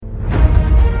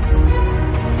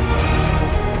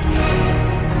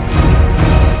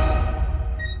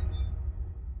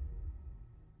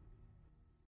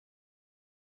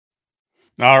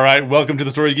All right, welcome to the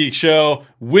Story Geek Show.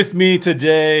 With me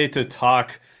today to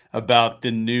talk about the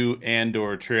new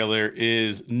Andor trailer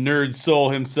is Nerd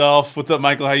Soul himself. What's up,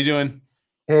 Michael? How you doing?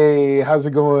 Hey, how's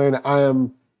it going? I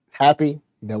am happy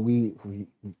that we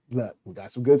look, we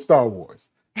got some good Star Wars.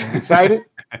 I'm excited.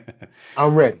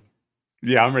 I'm ready.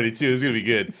 Yeah, I'm ready too. This is gonna be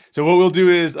good. So what we'll do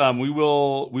is we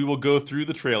will go through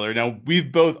the trailer. Now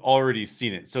we've both already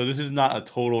seen it, so this is not a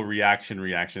total reaction.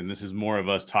 This is more of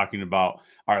us talking about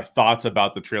our thoughts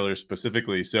about the trailer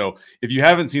specifically. So if you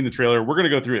haven't seen the trailer, we're gonna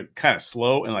go through it kind of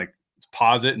slow and like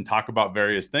pause it and talk about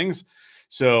various things.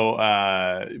 So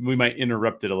we might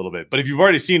interrupt it a little bit. But if you've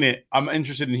already seen it, I'm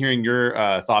interested in hearing your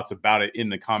thoughts about it in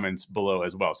the comments below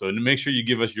as well. So make sure you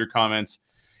give us your comments,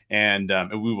 and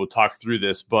we will talk through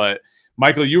this. But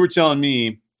Michael, you were telling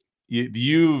me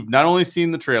you've not only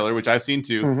seen the trailer, which I've seen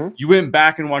too, Mhm. you went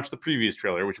back and watched the previous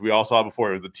trailer, which we all saw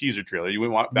before. It was the teaser trailer. You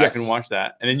went back and Yes. watched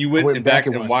that, and then you I went, went back back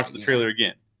and and watched watched that, the yeah. trailer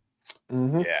again.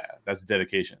 Mhm. Yeah, that's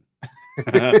dedication.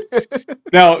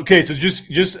 Now, okay, so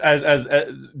just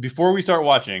as before we start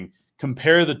watching,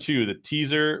 compare the two, the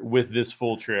teaser with this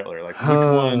full trailer. Like, which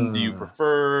one do you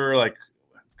prefer? Like,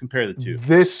 compare the two.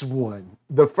 This one,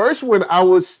 the first one, I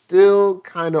was still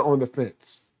kind of on the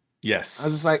fence. I was Yes.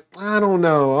 just like, I don't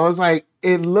know. I was like,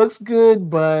 it looks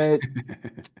good, but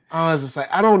I was just like,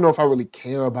 I don't know if I really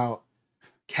care about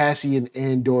Cassian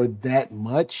Andor that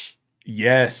much.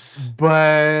 Yes.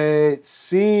 But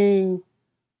seeing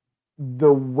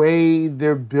the way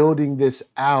they're building this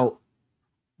out,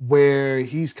 where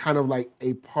he's kind of like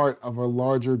a part of a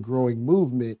larger growing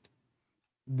movement,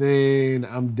 then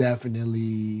I'm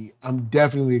definitely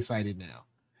excited now.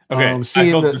 Okay, I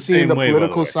Seeing felt the the seeing same the way, by the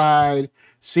political way. side,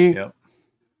 seeing Yep.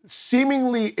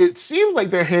 seemingly it seems like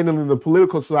they're handling the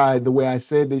political side the way I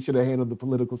said they should have handled the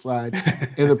political side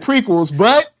in the prequels,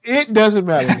 but it doesn't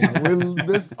matter now.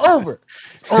 This over.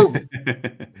 It's over.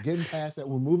 We're getting past that.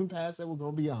 We're moving past that. We're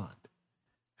going beyond.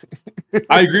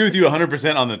 I agree with you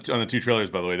 100% on the two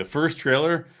trailers. By the way, the first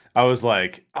trailer, I was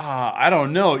like, I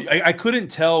don't know. I couldn't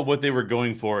tell what they were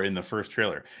going for in the first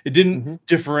trailer. It didn't Mhm.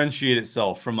 differentiate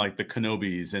itself from like the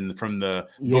Kenobis and from the Book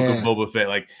of Yeah, Boba Fett.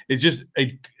 Like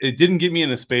it didn't get me in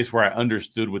a space where I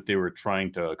understood what they were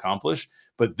trying to accomplish.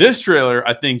 But this trailer,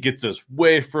 I think, gets us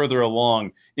way further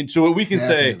along. And so we can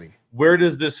say, definitely. where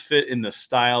does this fit in the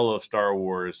style of Star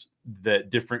Wars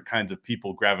that different kinds of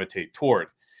people gravitate toward?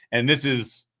 And this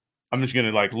is, I'm just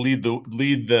gonna like lead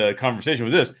the conversation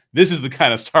with this. This is the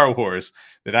kind of Star Wars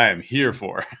that I am here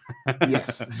for.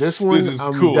 Yes, this This one is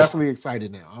I'm cool. definitely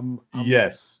excited now.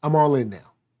 Yes. I'm all in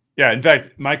now. Yeah. In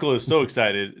fact, Michael is so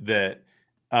excited that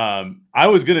I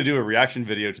was gonna do a reaction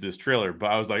video to this trailer, but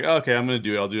I was like, oh, okay, I'm gonna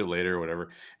do it. I'll do it later or whatever.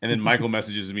 And then Michael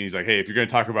messages me. He's like, hey, if you're gonna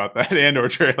talk about that Andor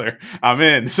trailer, I'm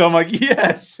in. So I'm like,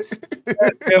 yes, we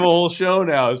have a whole show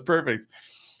now. It's perfect.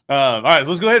 All right, so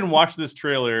let's go ahead and watch this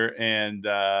trailer and go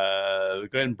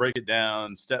ahead and break it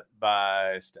down step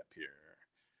by step here.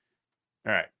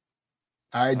 All right.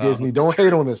 All right, Disney, don't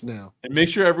hate on us now. And make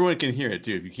sure everyone can hear it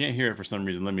too. If you can't hear it for some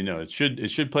reason, let me know. It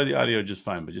should play the audio just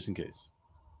fine, but just in case.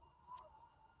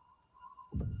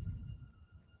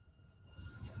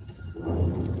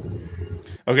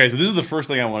 Okay, so this is the first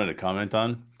thing I wanted to comment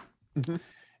on. Mhm.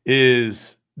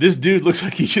 Is this dude looks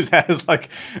like he just has like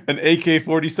an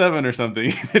AK-47 or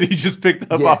something that he just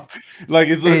picked up Yeah. off. Like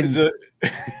it's And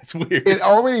it's weird. it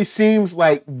already seems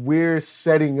like we're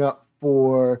setting up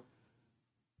for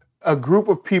a group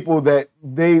of people that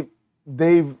they're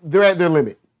at their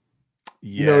limit.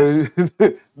 Yes. You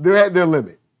know, they're at their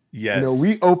limit. Yes. You know,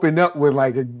 we opened up with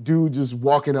like a dude just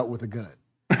walking up with a gun.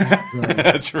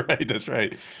 That's right. That's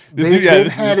right. They've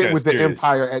this had it guy's with the serious.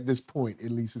 Empire at this point,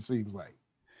 at least it seems like.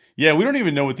 Yeah, we don't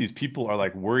even know what these people are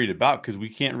like worried about because we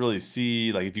can't really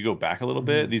see. Like, if you go back a little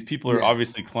bit, these people are Yeah.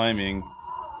 obviously climbing,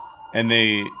 and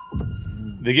they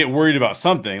get worried about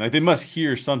something. Like, they must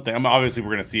hear something. I mean, obviously,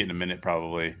 we're gonna see it in a minute,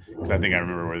 probably, because I think I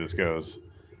remember where this goes.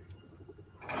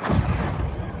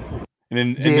 And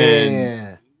then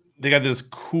they got this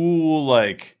cool,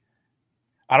 like,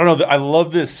 I don't know. I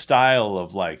love this style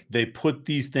of like they put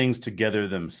these things together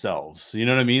themselves. You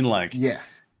know what I mean? Like, Yeah.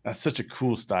 that's such a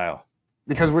cool style.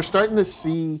 Because we're starting to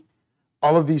see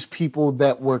all of these people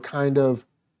that were kind of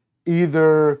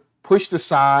either pushed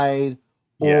aside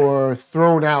or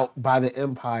thrown out by the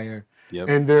Empire. Yep.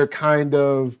 And they're kind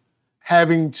of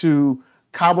having to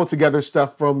cobble together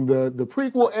stuff from the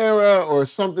prequel era or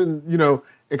something, you know,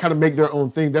 and kind of make their own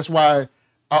thing. That's why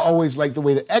I always like the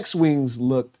way the X-Wings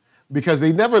looked, because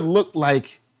they never looked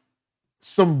like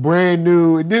some brand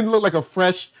new. It didn't look like a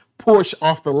fresh Porsche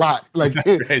off the lot. Like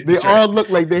That's right. they That's all right. looked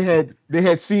like they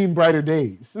had seen brighter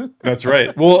days. That's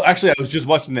right. Well, actually, I was just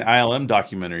watching the ILM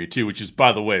documentary too, which is,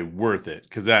 by the way, worth it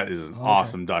because that is an Okay.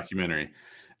 awesome documentary.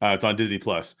 It's on Disney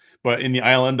Plus. But in the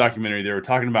ILM documentary, they were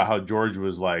talking about how George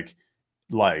was like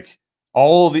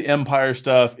all the Empire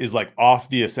stuff is like off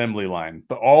the assembly line,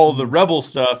 but all the Mhm. Rebel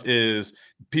stuff is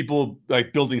people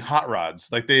like building hot rods.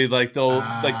 Like they'll like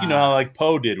how like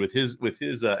Poe did with his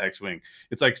X-wing.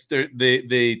 It's like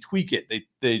they tweak it,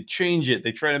 they change it,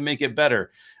 they try to make it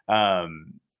better. I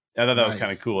thought that was kind of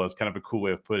Nice. cool. That's kind of a cool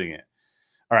way of putting it.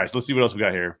 All right, so let's see what else we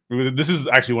got here. This is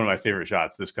actually one of my favorite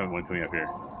shots. This one coming up here.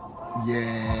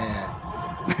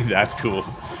 Yeah. That's cool.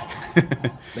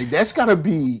 Like that's gotta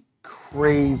be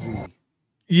crazy.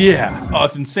 Yeah, oh,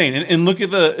 it's insane. And look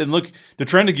they're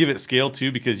trying to give it scale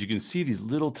too because you can see these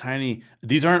little tiny.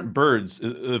 These aren't birds,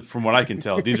 from what I can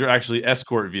tell. These are actually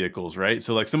escort vehicles, right?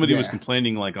 So like somebody was Yeah.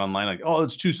 complaining like online, like, oh,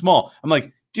 it's too small. I'm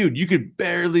like, dude, you could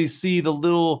barely see the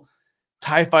little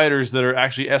TIE fighters that are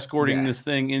actually escorting Yeah. this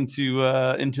thing into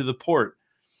the port.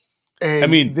 I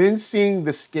And mean, then seeing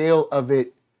the scale of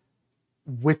it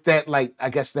with that, like I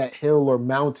guess that hill or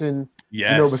mountain,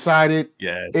 beside yes, it,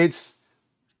 yes, it's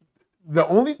the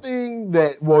only thing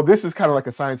that, well, this is kind of like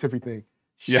a scientific thing.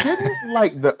 yeah. Shouldn't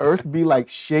like the earth be like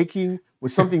shaking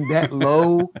with something that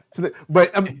low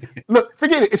but look,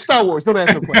 forget it. It's Star Wars. Don't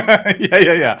ask no questions.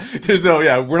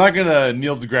 yeah. We're not gonna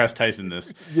Neil deGrasse Tyson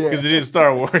this Yeah. because it is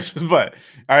Star Wars, but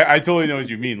I totally know what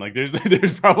you mean. Like there's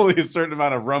probably a certain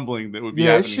amount of rumbling that would be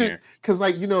Yeah, it happening should, here. because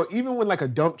like even when like a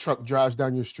dump truck drives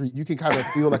down your street, you can kind of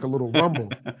feel like a little rumble.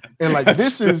 And like That's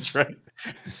this is right.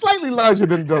 slightly larger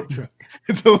than a dump truck.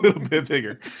 It's a little bit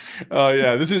bigger. Oh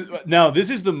yeah, this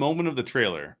is the moment of the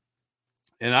trailer,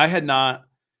 and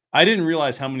I didn't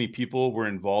realize how many people were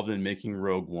involved in making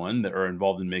Rogue One that are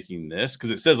involved in making this because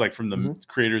it says like from the Mhm.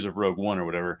 creators of Rogue One or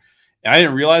whatever. And I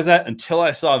didn't realize that until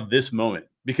I saw this moment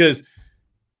because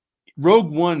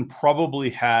Rogue One probably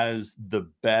has the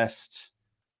best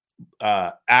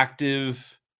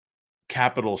active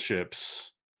capital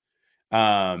ships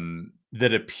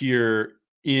that appear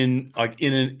in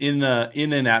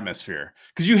an atmosphere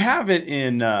because you have it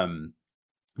in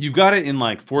you've got it in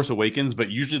like Force Awakens, but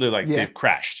usually they're like Yeah, they've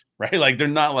crashed, right? Like they're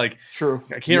not like true.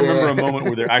 I can't remember Yeah. a moment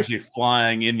where they're actually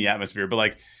flying in the atmosphere, but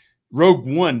like Rogue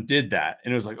One did that,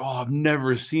 and it was like, oh, I've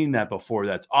never seen that before.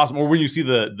 That's awesome. Or when you see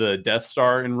the Death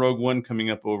Star in Rogue One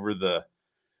coming up over the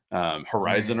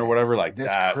horizon or Yeah. whatever, like That's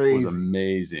that was crazy.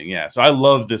 amazing. Yeah, so I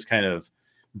love this kind of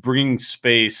bringing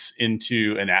space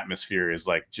into an atmosphere is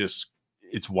like just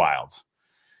it's wild.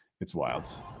 It's wild.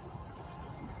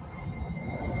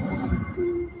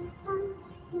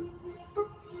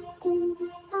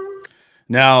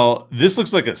 Now, this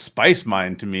looks like a spice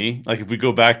mine to me. Like if we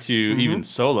go back to even Mhm.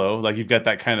 Solo, like you've got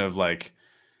that kind of like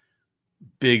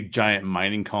big giant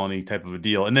mining colony type of a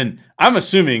deal. And then I'm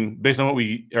assuming, based on what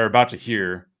we are about to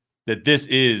hear, that this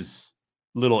is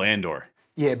Little Andor.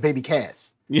 Yeah, baby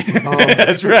Cass. Yeah, Um,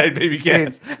 that's right, baby and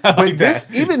cats. I like but this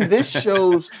that. even this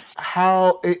shows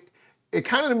how it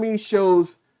kind of to me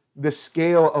shows the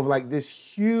scale of like this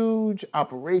huge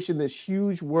operation, this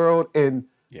huge world, and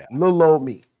Yeah. little old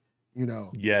me, you know.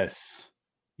 Yes.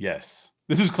 Yes.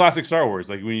 This is classic Star Wars.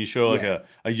 Like when you show like Yeah.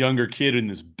 a younger kid in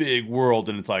this big world,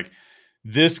 and it's like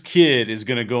this kid is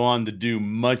going to go on to do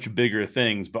much bigger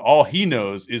things, but all he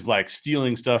knows is like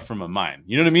stealing stuff from a mine.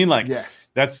 You know what I mean? Like Yeah.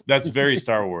 that's very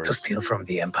Star To Wars. steal from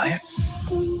the Empire?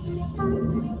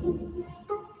 You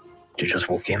just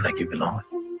walk in like you belong.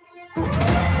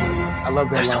 I love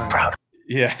They're that so line. proud.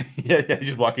 Yeah. Yeah.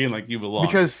 Just walk in like you belong.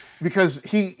 Because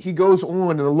he goes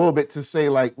on in a little bit to say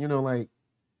like, like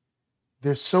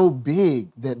they're so big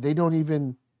that they don't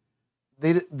even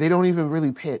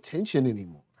really pay attention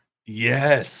anymore.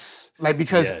 Yes. Like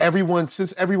because Yes.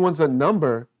 since everyone's a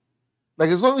number, like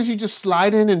as long as you just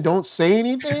slide in and don't say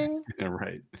anything, Yeah,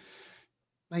 right.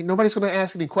 like nobody's gonna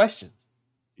ask any questions.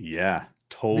 Yeah.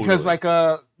 Totally. Because like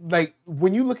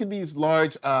when you look at these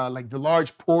large like the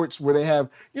large ports where they have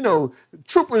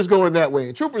troopers going that way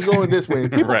and troopers going this way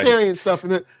and people Right. carrying stuff,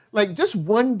 and like just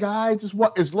one guy just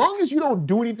walk, as long as you don't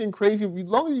do anything crazy, as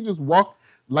long as you just walk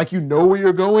like you know where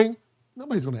you're going,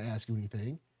 nobody's gonna ask you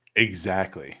anything.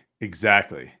 Exactly.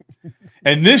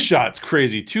 And this shot's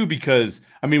crazy too because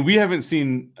I mean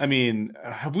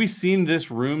have we seen this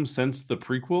room since the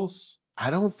prequels? I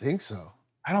don't think so.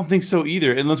 I don't think so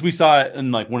either, unless we saw it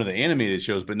in like one of the animated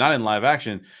shows, but not in live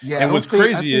action. Yeah. And what's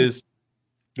crazy is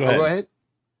go ahead. Go ahead.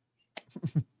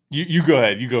 You go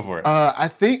ahead. You go for it. I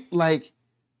think like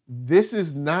this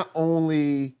is not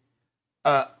only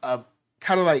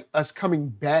kind of like us coming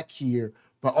back here,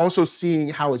 but also seeing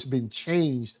how it's been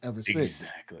changed ever since.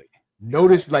 Exactly.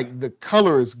 Notice like the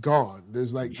color is gone.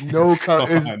 There's like no color.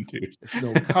 It's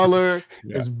no color.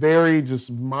 Yeah. It's very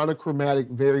just monochromatic.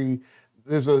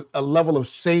 There's a level of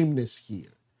sameness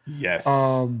here. Yes.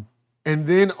 And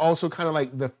then also kind of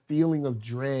like the feeling of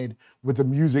dread with the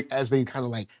music as they kind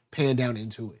of like pan down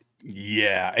into it.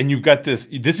 Yeah, and you've got this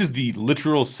is the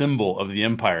literal symbol of the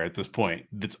empire at this point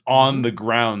that's on the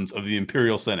grounds of the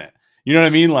Imperial Senate. You know what I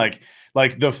mean? Like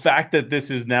the fact that this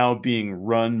is now being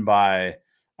run by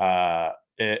a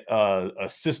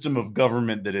system of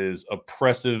government that is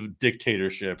oppressive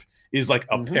dictatorship is like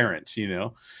apparent, you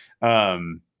know?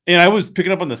 And I was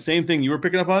picking up on the same thing you were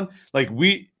picking up on. Like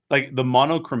the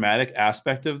monochromatic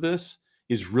aspect of this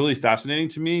is really fascinating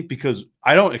to me because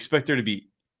I don't expect there to be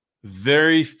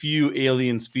very few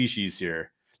alien species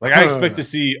here. Like I expect to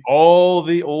see all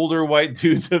the older white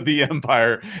dudes of the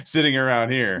empire sitting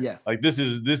around here. Yeah. Like this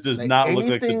does Like not look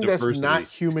like the anything diversity. that's not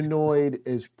humanoid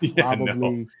is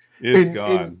probably it's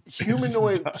gone.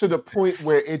 Humanoid to the point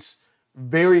where it's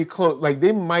very close. Like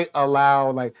they might allow,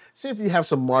 like, say if you have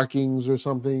some markings or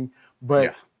something,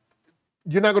 but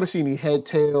you're not going to see any head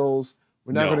tails.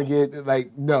 We're not going to get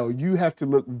like, no, you have to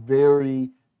look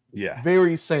very,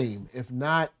 very same. If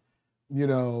not, you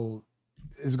know,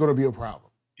 it's going to be a problem.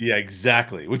 Yeah,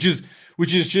 exactly. Which is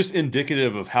just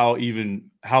indicative of how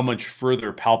much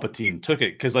further Palpatine took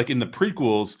it. Because like in the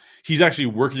prequels, he's actually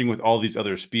working with all these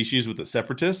other species with the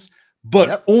Separatists,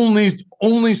 but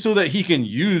only so that he can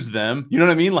use them. You know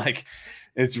what I mean? Like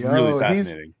it's really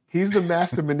fascinating. He's the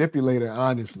master manipulator,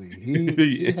 honestly.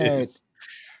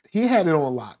 He had it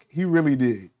on lock. He really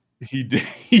did. He did.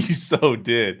 He so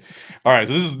did. All right,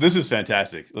 so this is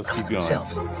fantastic. Let's keep going.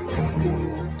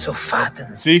 So fat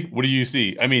and see, what do you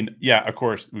see? I mean, yeah, of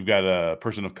course, we've got a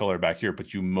person of color back here,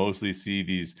 but you mostly see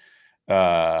these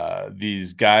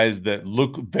guys that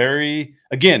look very,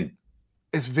 again,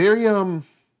 it's very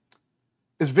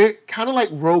kind of like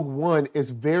Rogue One.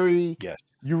 It's very,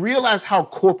 you realize how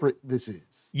corporate this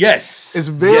is. Yes. It's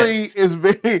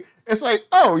like,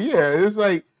 oh yeah, it's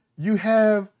like you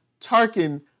have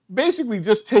Tarkin basically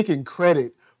just taking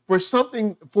credit for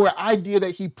something, for an idea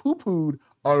that he poo-pooed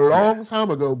a long time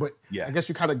ago, but I guess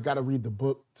you kind of got to read the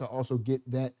book to also get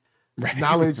that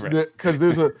knowledge. Because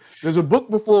there's a book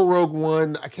before Rogue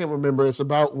One. I can't remember. It's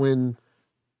about when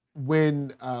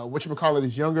whatchamacallit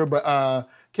is younger, but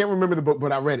can't remember the book,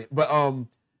 but I read it. But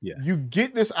you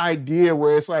get this idea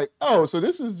where it's like, oh, so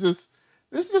this is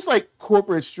just like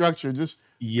corporate structure, just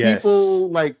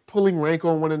people like pulling rank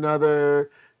on one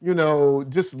another. You know,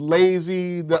 just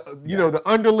lazy. You know, the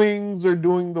underlings are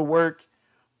doing the work.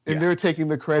 And they're taking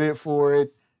the credit for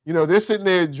it. You know, they're sitting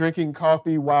there drinking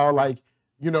coffee while, like,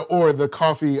 you know, or the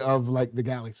coffee of like the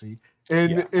galaxy.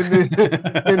 And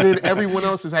then everyone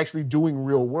else is actually doing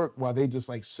real work while they just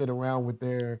like sit around with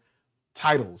their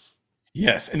titles.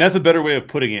 Yes, and that's a better way of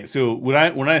putting it. So when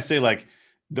I say like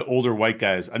the older white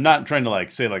guys, I'm not trying to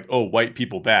like say like, oh, white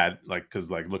people bad, like, because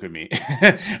like look at me,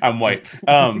 I'm white.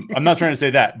 I'm not trying to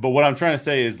say that, but what I'm trying to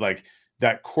say is like,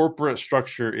 that corporate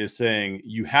structure is saying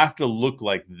you have to look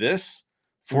like this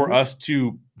for us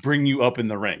to bring you up in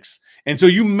the ranks. And so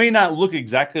you may not look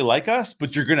exactly like us,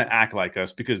 but you're going to act like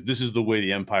us because this is the way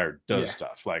the empire does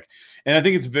stuff. Like, and I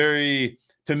think it's very,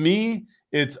 to me,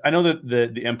 I know that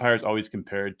the empire is always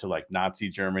compared to like Nazi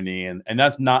Germany, and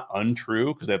that's not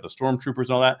untrue because they have the stormtroopers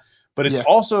and all that, but it's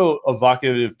also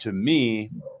evocative to me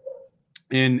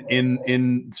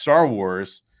in Star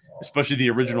Wars, especially the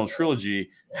original trilogy,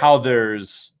 how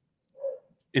it's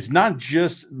not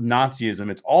just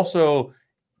Nazism, it's also,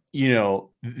 you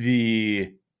know,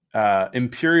 the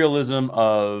imperialism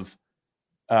of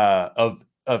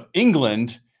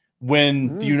England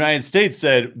when the United States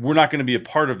said, we're not going to be a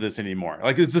part of this anymore.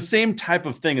 Like, it's the same type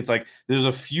of thing. It's like, there's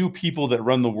a few people that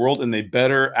run the world and they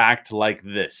better act like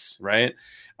this, right?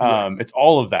 It's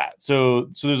all of that. So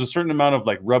there's a certain amount of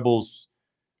like rebels.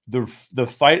 The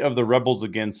fight of the rebels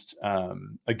against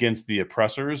the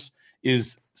oppressors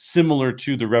is similar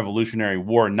to the Revolutionary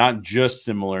War, not just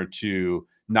similar to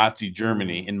Nazi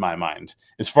Germany in my mind,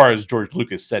 as far as George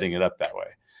Lucas setting it up that way.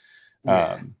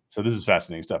 So this is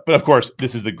fascinating stuff. But of course,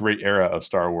 this is the great era of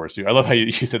Star Wars too. I love how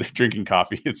you said they're drinking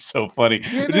coffee. It's so funny.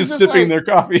 They're just sipping their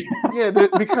coffee.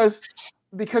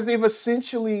 because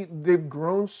they've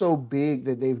grown so big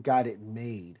that they've got it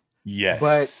made. Yes.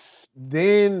 But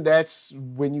then that's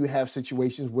when you have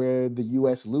situations where the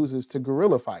U.S. loses to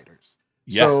guerrilla fighters.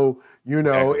 So, you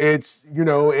know, it's, you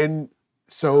know, and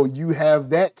so you have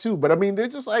that too. But I mean, they're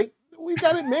just like, we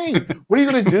got it made. What are you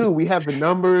going to do? We have the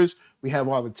numbers. We have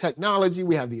all the technology.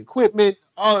 We have the equipment.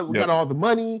 We got all the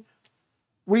money.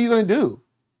 What are you going to do?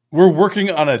 we're working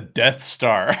on a Death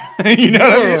Star. You know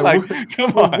what I mean? Like,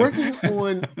 come we're on. working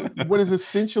on what is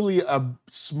essentially a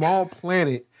small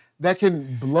planet that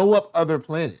can blow up other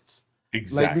planets.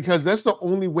 Exactly. Like, because that's the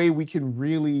only way we can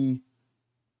really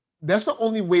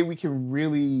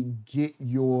get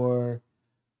your,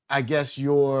 I guess,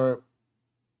 your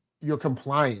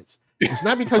compliance. It's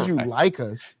not because you Right. like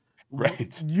us.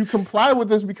 Right. You comply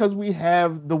with us because we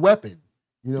have the weapon.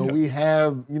 You know, Yep. we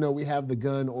have the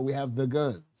gun, or we have the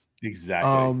guns.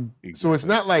 Exactly. So it's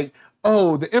not like,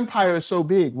 oh, the empire is so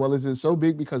big. Well, is it so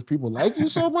big because people like you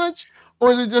so much,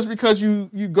 or is it just because you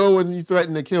go and you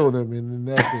threaten to kill them and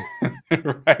then that's it?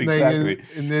 Right, exactly.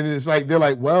 And then it's like they're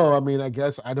like, well, I mean, I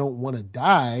guess I don't want to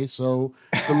die, so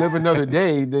to live another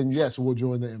day, then yes, we'll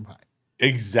join the empire.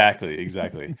 Exactly.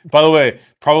 By the way,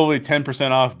 probably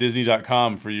 10% off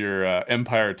Disney.com for your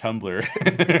Empire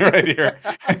Tumblr right here.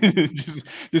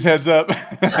 just heads up.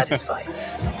 Satisfied.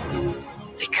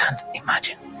 They can't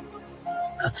imagine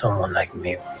that someone like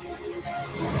me.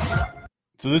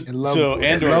 So this, And love- so and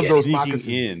Andor love is those sneaking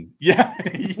moccasins. in.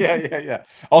 Yeah.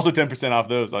 Also 10% off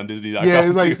those on Disney.com. Yeah,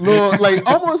 it's like too. little, like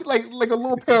almost like a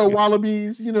little pair of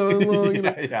wallabies, you know. A little, you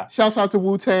know. Yeah. Shouts out to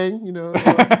Wu-Tang, you know.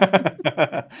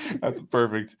 That's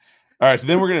perfect. All right, so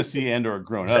then we're gonna see Andor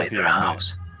grown up Inside here. their in a minute.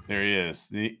 house. There he is.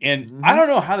 And Mhm. I don't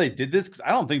know how they did this, because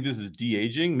I don't think this is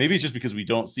de-aging. Maybe it's just because we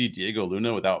don't see Diego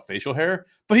Luna without facial hair,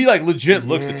 but he like legit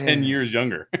looks at 10 Yeah. years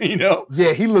younger, you know?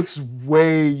 Yeah, he looks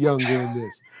way younger in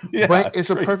this. Yeah, But it's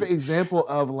a crazy. perfect example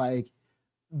of like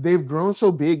they've grown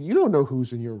so big, you don't know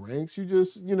who's in your ranks. You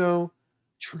just, you know,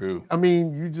 True. I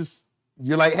mean,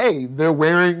 you're like, hey, they're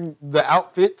wearing the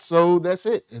outfit, so that's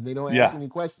it. And they don't ask Yeah. any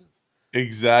questions.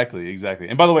 Exactly.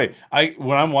 And by the way,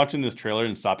 when I'm watching this trailer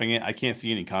and stopping it, I can't see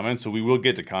any comments, so we will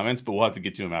get to comments, but we'll have to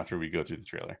get to them after we go through the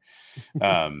trailer.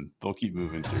 But we'll keep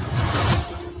moving through.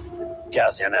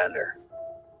 Cassian Andor.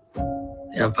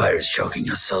 The Empire is choking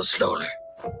us so slowly.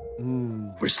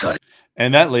 We're starting.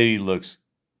 And that lady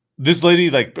this lady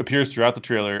like appears throughout the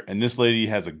trailer, and this lady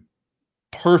has a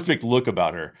perfect look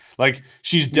about her. Like,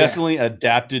 she's definitely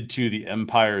adapted to the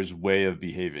Empire's way of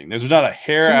behaving. There's not a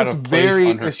hair She out looks of place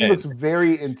on her she head. looks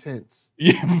very intense.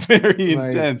 Yeah, very Like-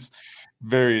 intense.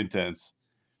 Very intense.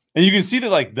 And you can see that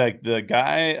like the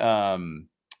guy,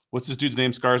 what's this dude's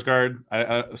name? Skarsgård?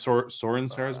 Soren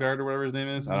Skarsgård or whatever his name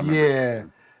is. I don't remember. Yeah.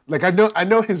 Like I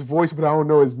know his voice, but I don't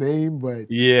know his name. But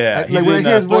Yeah. like when I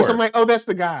hear his voice, Thor. I'm like, oh, that's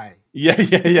the guy.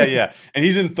 Yeah. And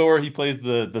he's in Thor. He plays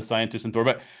the scientist in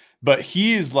Thor. But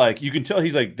he's like, you can tell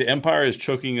he's like, the Empire is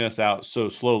choking us out so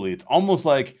slowly. It's almost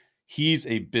like he's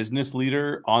a business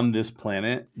leader on this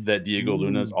planet that Diego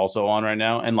Luna is also on right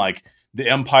now. And like the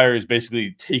Empire is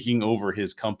basically taking over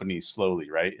his company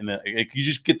slowly, right? And you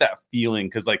just get that feeling,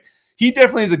 because like he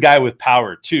definitely is a guy with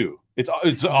power too.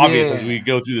 It's obvious as we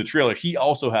go through the trailer. He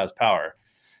also has power.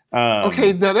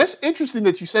 Okay, now that's interesting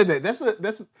that you said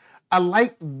that. I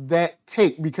like that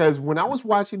take, because when I was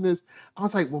watching this, I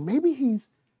was like, well, maybe he's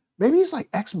like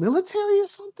ex-military or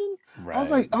something. Right.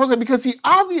 I was like, because he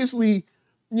obviously,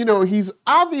 you know, he's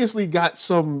obviously got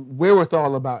some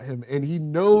wherewithal about him, and he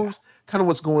knows kind of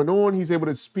what's going on. He's able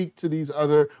to speak to these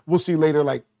other, we'll see later,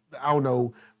 like, I don't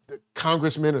know,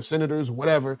 congressmen or senators or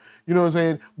whatever, you know what I'm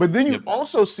saying? But then you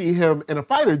also see him in a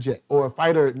fighter jet, or a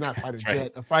fighter,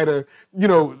 you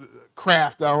know,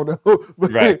 craft, I don't know.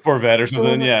 But, right, Corvette or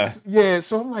something,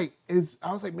 So I'm like,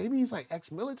 I was like, maybe he's like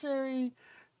ex-military.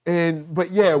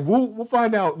 But we'll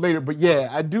find out later. But yeah,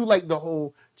 I do like the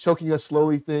whole choking us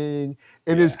slowly thing.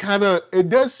 And it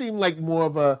does seem like more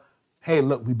of a, hey,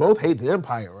 look, we both hate the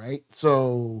Empire, right?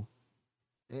 So,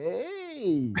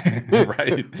 hey,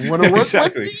 right. Want to work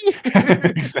Exactly.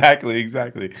 with me?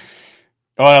 Exactly.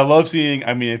 Oh, I love seeing.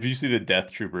 I mean, if you see the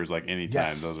Death Troopers like anytime,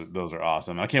 Yes. those are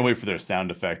awesome. I can't wait for their sound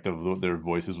effect of their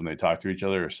voices when they talk to each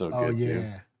other. Are so good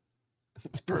too.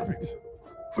 It's perfect.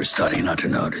 We're starting not to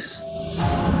notice.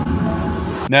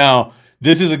 Now,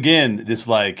 this is again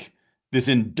this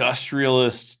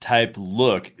industrialist type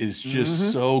look is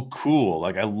just so cool.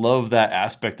 Like, I love that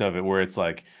aspect of it, where it's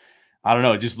like, I don't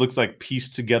know, it just looks like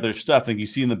pieced together stuff. Like you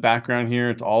see in the background here,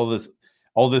 it's all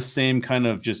this same kind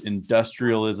of just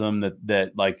industrialism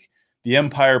that like the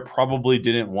Empire probably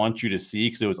didn't want you to see,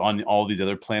 because it was on all these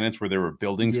other planets where they were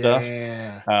building stuff.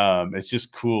 It's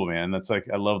just cool, man. That's like,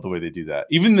 I love the way they do that.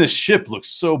 Even the ship looks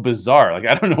so bizarre. Like,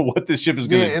 I don't know what this ship is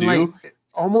going to do. Like,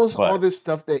 almost all this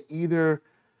stuff that either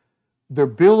they're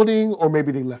building, or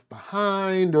maybe they left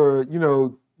behind, or, you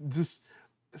know, just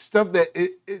stuff that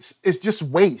it's just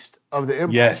waste of the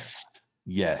Empire. Yes,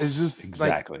 It's just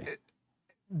exactly. like,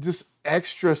 just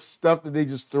extra stuff that they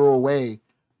just throw away.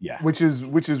 Yeah. Which is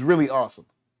really awesome.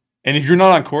 And if you're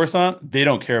not on Coruscant, they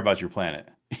don't care about your planet.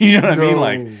 You know what I mean?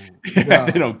 Like, No.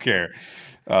 they don't care.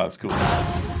 It's cool.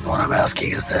 What I'm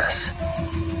asking is this.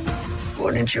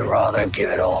 Wouldn't you rather give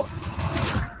it all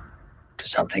to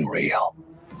something real?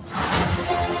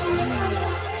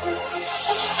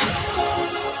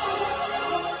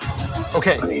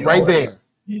 Okay, right there.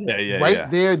 Yeah. Right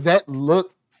there, that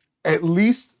look at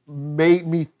least made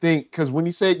me think, because when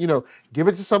he said, give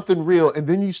it to something real, and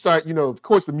then you start, of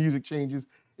course the music changes,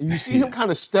 and you see him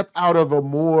kind of step out of a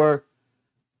more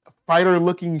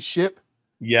fighter-looking ship.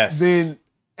 Yes. Then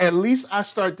at least I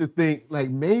start to think, like,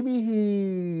 maybe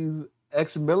he's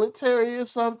ex-military or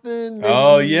something.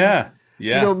 Maybe yeah.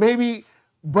 Maybe,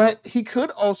 but he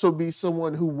could also be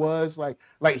someone who was like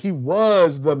he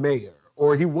was the mayor,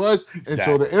 or he was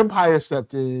until the Empire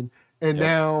stepped in, and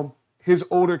now his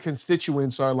older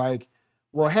constituents are like,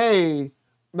 well, hey,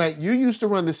 like, you used to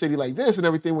run the city like this and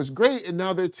everything was great, and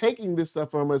now they're taking this stuff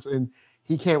from us, and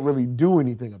he can't really do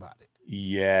anything about it.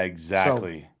 Yeah,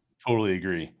 exactly. Totally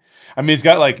agree. I mean, it's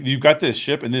got like, you've got this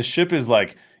ship, and this ship is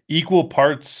like equal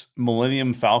parts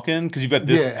Millennium Falcon, because you've got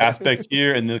this aspect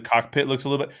here, and the cockpit looks a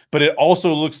little bit, but it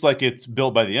also looks like it's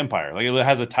built by the Empire. Like, it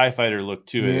has a TIE fighter look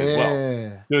to it as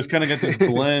well. So it's kind of got this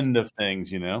blend of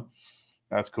things,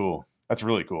 That's cool. That's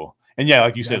really cool. And yeah,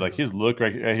 like you said, like his look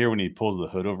right here when he pulls the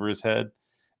hood over his head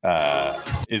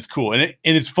is cool. And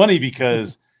it's funny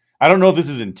because I don't know if this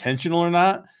is intentional or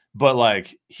not, but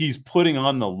like, he's putting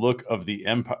on the look of the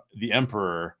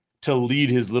Emperor to lead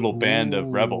his little band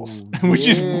of rebels, which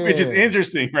is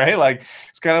interesting, right? Like,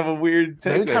 it's kind of a weird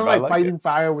take. Kind of like fighting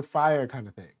fire with fire kind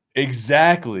of thing.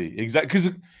 Exactly. Because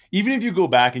even if you go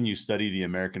back and you study the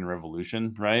American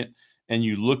Revolution, right, and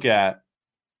you look at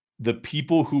the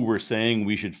people who were saying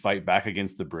we should fight back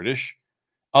against the British,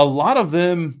 a lot of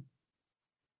them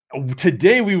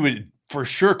today we would for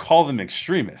sure call them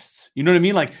extremists. You know what I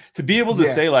mean? Like, to be able to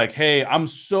say like, hey, I'm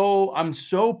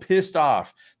so pissed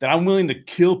off that I'm willing to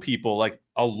kill people, like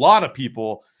a lot of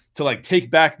people, to like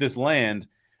take back this land.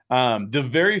 The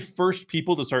very first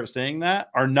people to start saying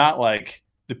that are not like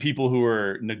the people who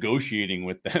are negotiating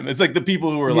with them. It's like the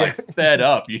people who are like fed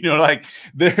up, like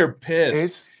they're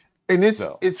pissed.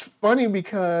 It's funny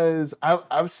because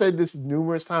I've said this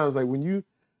numerous times. Like, when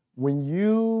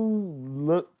you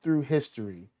look through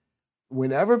history,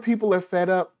 whenever people are fed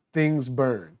up, things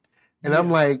burn. And I'm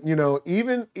like,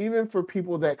 even for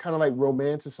people that kind of like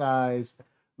romanticize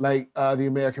like the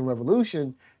American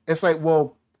Revolution, it's like,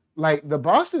 well, like the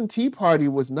Boston Tea Party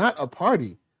was not a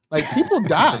party. Like, people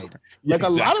died. Like, a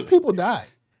lot of people died.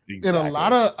 And a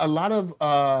lot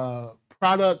of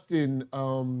product and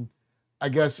I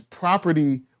guess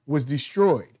property was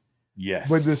destroyed. Yes.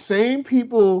 But the same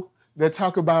people that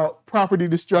talk about property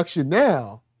destruction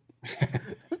now,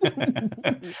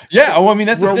 well, I mean,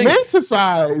 that's the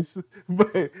romanticize, thing.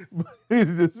 But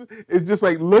it's just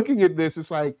like, looking at this,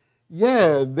 it's like,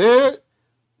 they're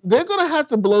gonna have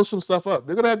to blow some stuff up.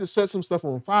 They're gonna have to set some stuff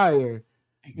on fire,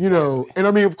 And I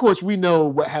mean, of course, we know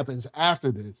what happens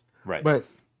after this, right? But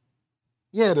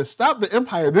to stop the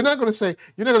Empire, you're not gonna say,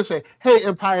 hey,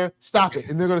 Empire, stop it.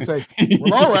 And they're gonna say,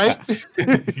 well, all right.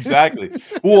 Exactly.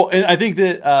 Well, and I think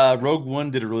that Rogue One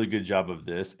did a really good job of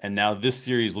this. And now this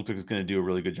series looks like it's going to do a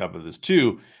really good job of this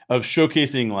too, of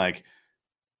showcasing like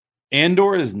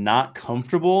Andor is not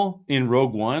comfortable in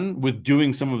Rogue One with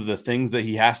doing some of the things that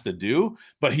he has to do,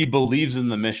 but he believes in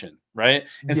the mission, right?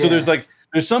 And so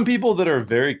there's some people that are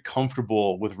very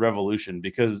comfortable with Revolution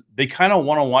because they kind of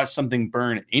want to watch something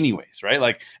burn anyways, right?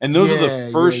 Like, and those are the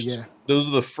first those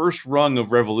are the first rung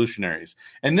of revolutionaries.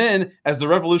 And then as the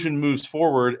revolution moves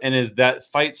forward and as that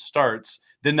fight starts,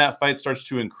 then that fight starts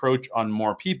to encroach on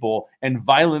more people and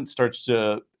violence starts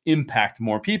to impact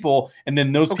more people. And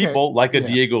then those people, like a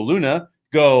Diego Luna,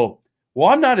 go, well,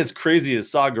 I'm not as crazy as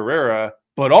Saw Gerrera,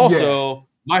 but also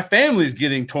my family's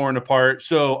getting torn apart,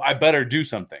 so I better do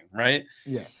something, right?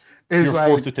 Yeah. You're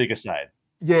forced to take a side.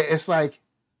 Yeah, it's like,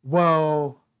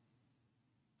 well,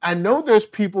 I know there's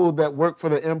people that work for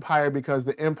the Empire because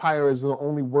the Empire is the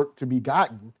only work to be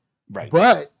gotten. Right.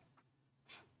 But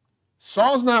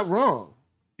Saw's not wrong.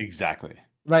 Exactly.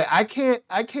 Like, I can't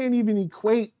even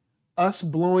equate us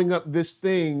blowing up this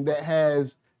thing that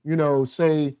has,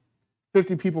 say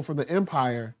 50 people from the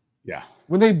Empire. Yeah.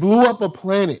 When they blew up a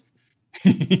planet.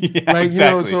 So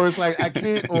it's like, I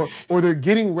can't, or they're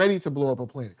getting ready to blow up a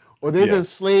planet, or they've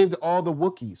enslaved all the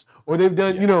Wookiees, or they've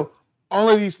done, all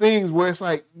of these things where it's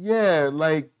like,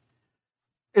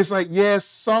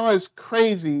 Saw is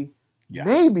crazy,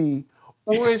 maybe,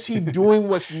 or is he doing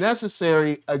what's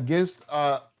necessary against,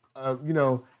 an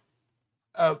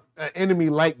enemy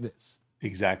like this?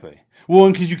 Exactly. Well,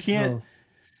 and because you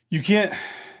can't,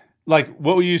 like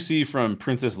what you see from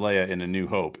Princess Leia in A New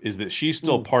Hope is that she's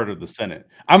still part of the Senate.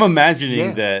 I'm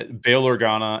imagining that Bail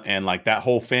Organa and like that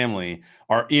whole family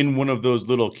are in one of those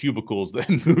little cubicles that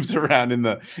moves around in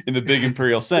the big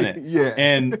Imperial Senate.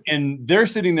 And they're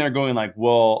sitting there going like,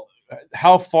 well,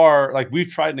 how far, like we've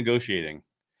tried negotiating,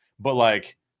 but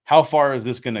like how far is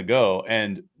this going to go?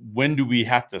 And when do we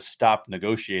have to stop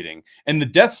negotiating? And the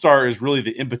Death Star is really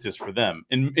the impetus for them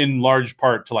in large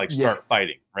part to like start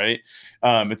fighting, right?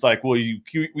 It's like, well,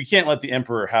 we can't let the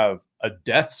Emperor have a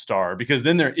Death Star because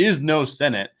then there is no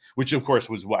Senate, which of course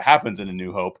was what happens in A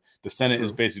New Hope. The Senate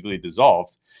is basically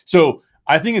dissolved. So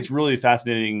I think it's really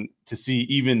fascinating to see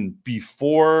even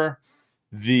before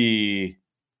the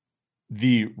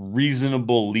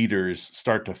reasonable leaders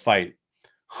start to fight,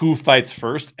 who fights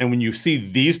first. And when you see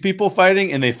these people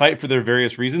fighting and they fight for their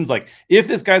various reasons, like if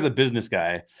this guy's a business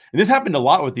guy, and this happened a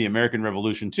lot with the American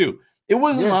Revolution too, it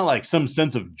wasn't not like some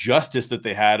sense of justice that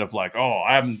they had of like, oh,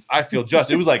 I feel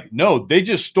just. It was like, no, they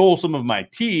just stole some of my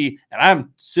tea and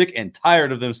I'm sick and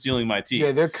tired of them stealing my tea.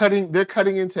 Yeah, they're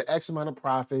cutting into X amount of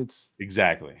profits.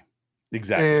 Exactly.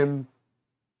 And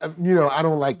I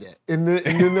don't like that. And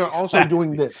then they're also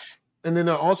doing this. And then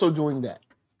they're also doing that.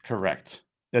 Correct.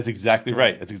 That's exactly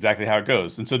right. That's exactly how it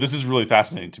goes. And so this is really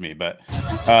fascinating to me. But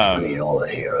I need all the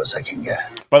heroes I can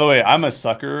get. By the way, I'm a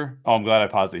sucker. Oh, I'm glad I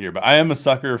paused it here. But I am a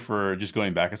sucker for just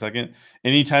going back a second.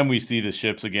 Anytime we see the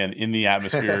ships again in the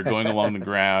atmosphere, going along the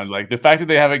ground, like the fact that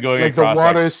they have it going like across, the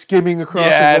water skimming across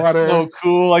the water. It's so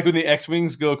cool. Like when the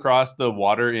X-wings go across the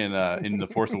water in The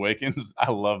Force Awakens, I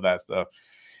love that stuff.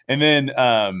 And then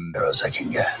heroes I can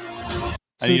get.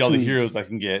 I need all the heroes I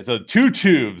can get. So 2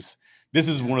 tubes. This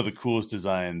is one of the coolest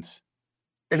designed.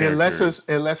 And it lets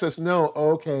us know,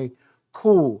 okay,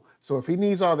 cool. So if he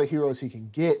needs all the heroes he can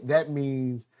get, that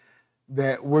means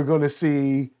that we're going to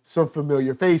see some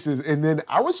familiar faces. And then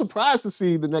I was surprised to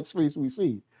see the next face we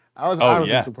see. I was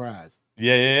honestly surprised.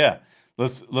 Yeah.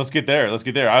 Let's get there.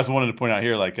 I just wanted to point out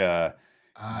here, like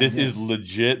this is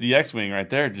legit the X-Wing right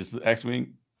there. Just the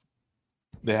X-Wing.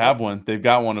 They have one. They've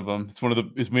got one of them.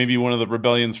 It's maybe one of the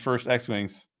Rebellion's first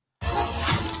X-Wings.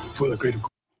 For the greater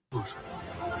good.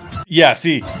 Yeah,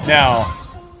 see, now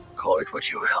call it what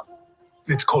you will.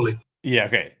 Let's call it. Yeah,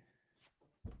 okay.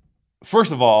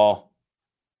 First of all,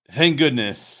 thank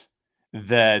goodness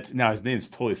that now his name's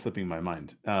totally slipping my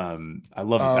mind. I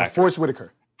love this actor.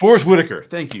 Forrest Whitaker.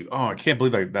 Thank you. Oh, I can't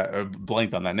believe I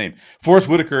blanked on that name. Forrest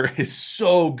Whitaker is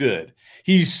so good.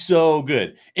 He's so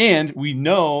good. And we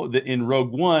know that in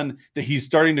Rogue One that he's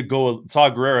starting to go,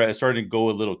 Saw Gerrera is starting to go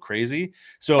a little crazy.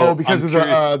 So because of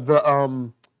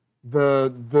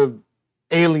the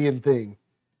alien thing.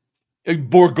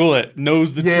 Bor Gullet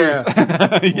knows the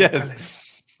truth. Yes.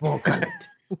 Bor Gullet.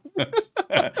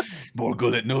 Bor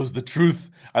Gullet knows the truth.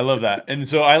 I love that. And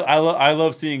so I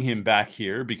love seeing him back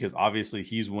here because obviously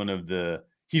he's one of the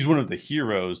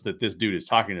heroes that this dude is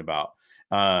talking about.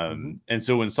 And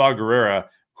so when Saw Gerrera,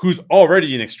 who's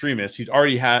already an extremist, he's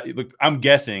already had, look, I'm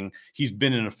guessing he's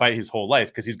been in a fight his whole life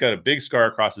because he's got a big scar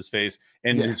across his face.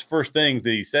 And his first things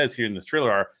that he says here in this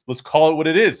trailer are, let's call it what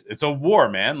it is. It's a war,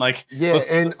 man. Like,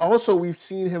 and also we've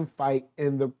seen him fight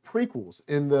in the prequels,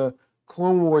 in the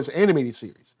Clone Wars animated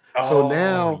series. So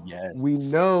now we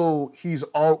know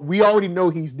we already know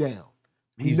he's down.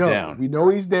 We know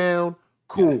he's down.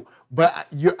 Cool. Yeah. But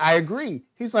I agree.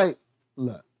 He's like,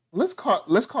 look, let's call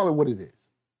it what it is.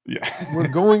 Yeah. We're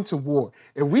going to war.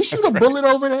 If we shoot a bullet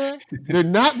over there, they're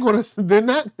not gonna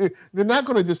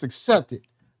just accept it.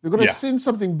 They're gonna send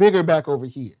something bigger back over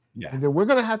here. Yeah. And then we're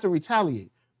gonna have to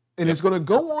retaliate. And it's gonna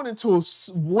go on until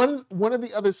one of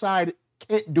the other side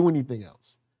can't do anything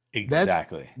else.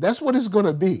 Exactly. That's what it's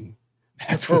gonna be.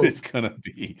 That's what it's gonna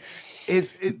be.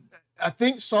 I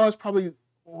think Saw is probably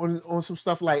on some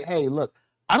stuff like, hey, look,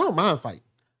 I don't mind fighting.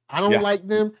 I don't like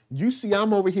them. You see,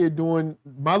 I'm over here doing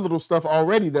my little stuff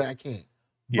already that I can.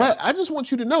 But I just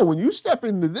want you to know when you step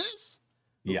into this,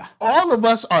 all of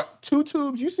us are 2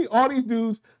 tubes. You see, all these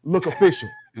dudes look official.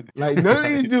 Like none of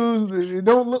these dudes, they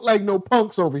don't look like no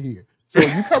punks over here. So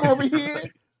you come over here,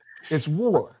 it's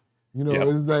war. You know,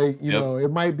 it's like, you know,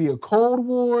 it might be a cold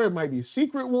war, it might be a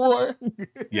secret war.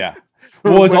 Yeah.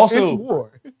 Well, it's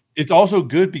war. It's also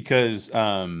good because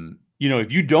you know,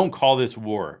 if you don't call this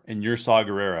war and you're Saw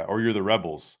Gerrera or you're the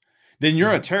rebels, then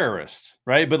you're a terrorist,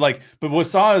 right? But what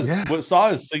Saw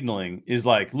is signaling is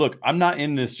like, look, I'm not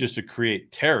in this just to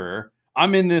create terror.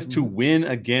 I'm in this to win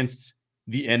against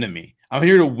the enemy. I'm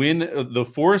here to win. The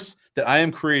force that I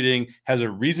am creating has a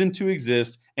reason to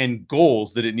exist and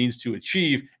goals that it needs to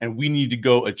achieve, and we need to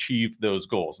go achieve those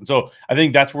goals. And so I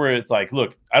think that's where it's like,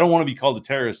 look, I don't want to be called a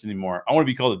terrorist anymore. I want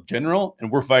to be called a general,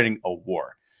 and we're fighting a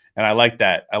war. And I like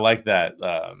that.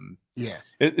 Yeah.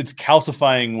 It's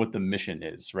calcifying what the mission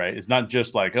is, right? It's not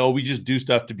just like, oh, we just do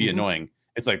stuff to be annoying.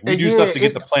 It's like we do stuff to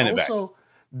get the planet back.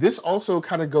 This also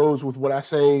kind of goes with what I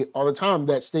say all the time,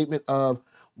 that statement of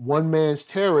one man's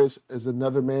terrorist is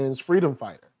another man's freedom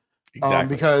fighter.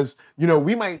 Exactly. Because, you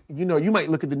might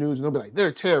look at the news and they'll be like,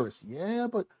 they're terrorists. Yeah,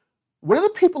 but what do the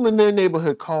people in their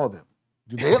neighborhood call them?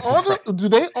 Do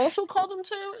they also call them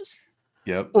terrorists?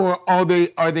 Yep. Or are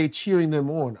they cheering them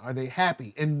on? Are they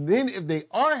happy? And then if they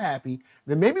are happy,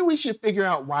 then maybe we should figure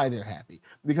out why they're happy.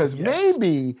 Because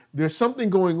maybe there's something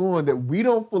going on that we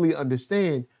don't fully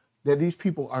understand that these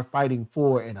people are fighting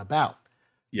for and about.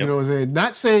 Yep. You know what I'm saying?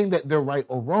 Not saying that they're right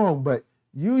or wrong, but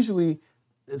usually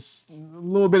it's a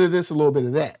little bit of this, a little bit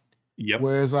of that. Yep.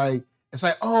 Whereas it's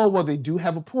like, oh, well, they do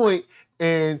have a point,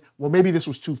 and well, maybe this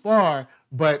was too far,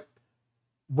 but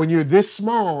when you're this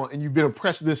small and you've been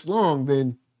oppressed this long,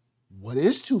 then what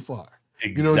is too far?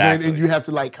 Exactly. You know what I'm saying? And you have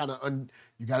to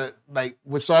you gotta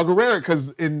with Saw Gerrera, because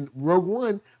in Rogue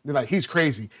One, they're like, he's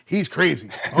crazy.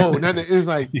 Oh, now it's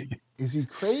like, is he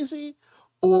crazy?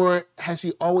 Or has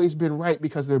he always been right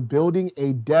because they're building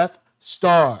a Death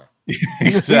Star?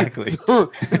 Exactly.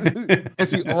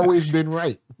 Has he always been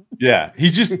right? Yeah,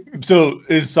 so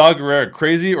is Saw Gerrera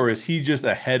crazy, or is he just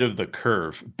ahead of the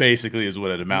curve? Basically, is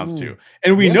what it amounts to.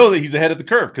 And we know that he's ahead of the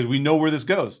curve because we know where this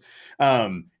goes.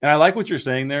 And I like what you're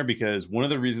saying there, because one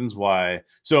of the reasons why.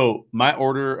 So my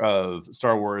order of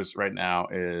Star Wars right now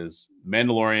is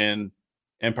Mandalorian,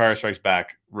 Empire Strikes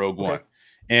Back, Rogue One,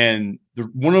 and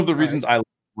one of the reasons I like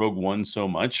Rogue One so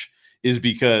much is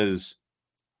because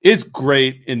it's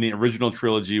great in the original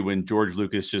trilogy when George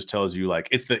Lucas just tells you like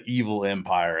it's the evil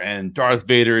empire and Darth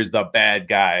Vader is the bad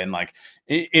guy, and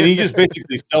he just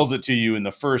basically sells it to you in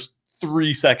the first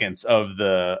 3 seconds of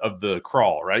the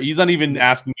crawl, right? He's not even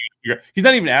asking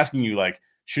you like,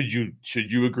 should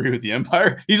you agree with the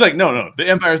Empire? He's like, no, the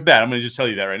Empire is bad. I'm going to just tell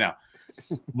you that right now.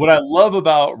 What I love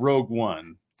about Rogue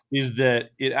One is that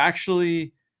it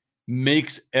actually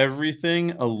makes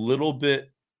everything a little bit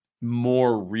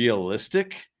more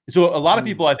realistic. So a lot of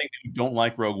people, I think, who don't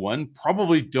like Rogue One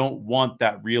probably don't want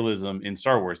that realism in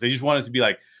Star Wars. They just want it to be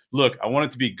like, look, I want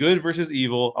it to be good versus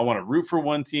evil. I want to root for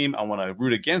one team. I want to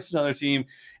root against another team.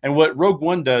 And what Rogue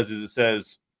One does is it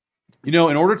says, in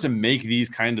order to make these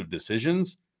kind of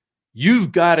decisions,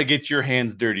 you've got to get your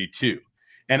hands dirty too.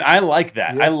 And I like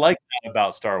that. Yeah. I like that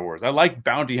about Star Wars. I like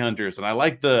bounty hunters, and I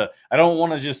don't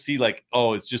want to just see like,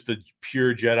 oh, it's just the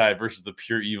pure Jedi versus the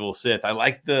pure evil Sith. I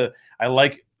like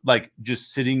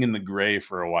just sitting in the gray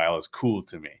for a while is cool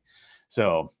to me.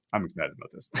 So I'm excited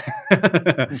about this.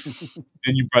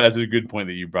 And that's a good point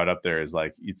that you brought up there, is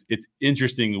like, it's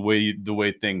interesting the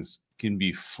way things can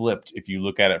be flipped if you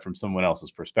look at it from someone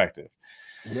else's perspective.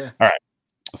 Yeah. All right,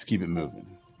 let's keep it moving.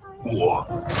 War.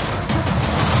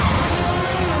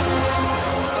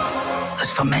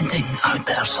 There's fermenting out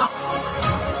there, son.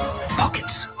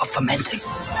 Pockets of fermenting.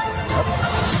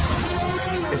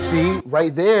 And see,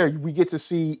 right there, we get to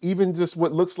see even just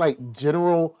what looks like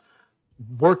general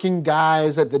working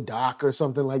guys at the dock or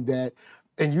something like that.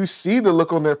 And you see the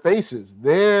look on their faces.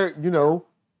 They're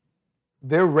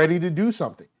ready to do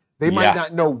something. They might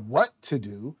not know what to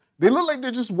do. They look like they're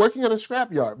just working at a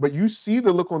scrapyard, but you see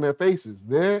the look on their faces.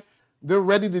 They're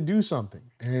ready to do something.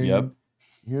 And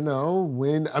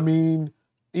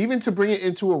even to bring it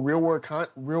into a real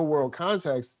world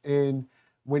context, and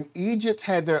when Egypt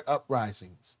had their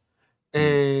uprisings,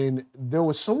 and there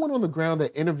was someone on the ground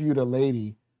that interviewed a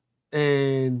lady,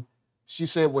 and she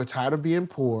said, we're tired of being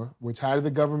poor. We're tired of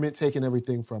the government taking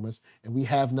everything from us, and we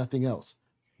have nothing else.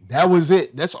 That was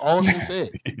it. That's all she said.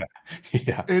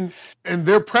 Yeah. And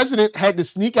their president had to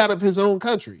sneak out of his own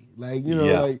country,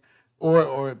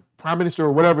 or prime minister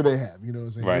or whatever they have, what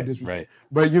I'm saying? Right.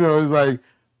 But it's like,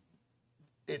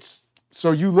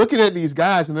 so you looking at these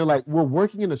guys and they're like, we're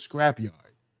working in a scrapyard,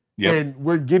 and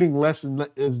we're getting less and less.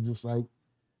 It's just like,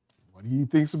 what do you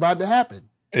think's about to happen?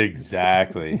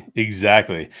 Exactly.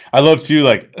 I love too,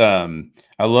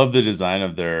 I love the design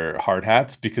of their hard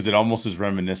hats, because it almost is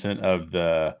reminiscent of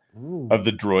the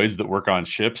droids that work on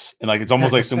ships, and it's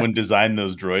almost like someone designed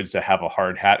those droids to have a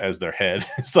hard hat as their head.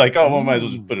 It's like, oh, well, might as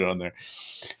well just put it on there.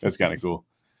 That's kind of cool.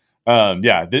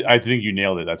 I think you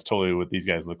nailed it. That's totally what these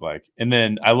guys look like. And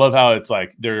then I love how it's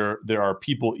like there are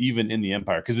people even in the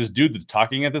Empire, because this dude that's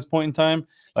talking at this point in time,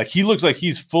 he looks like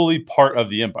he's fully part of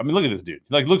the Empire. I mean, look at this dude.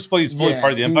 Looks like he's fully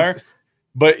part of the Empire.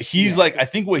 But he's I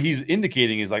think what he's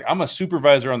indicating is I'm a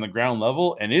supervisor on the ground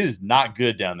level, and it is not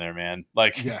good down there, man.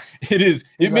 It is.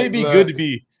 It may be good to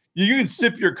be. You can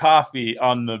sip your coffee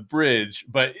on the bridge,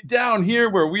 but down here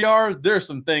where we are, there's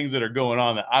some things that are going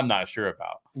on that I'm not sure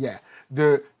about. Yeah,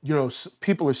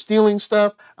 people are stealing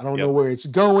stuff. I don't know Yep. where it's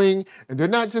going, and they're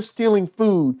not just stealing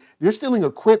food; they're stealing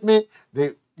equipment.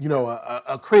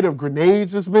 A crate of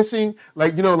grenades is missing.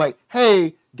 Like,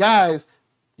 hey guys,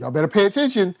 y'all better pay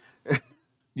attention.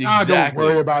 Don't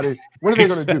worry about it. What are they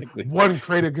going to do? One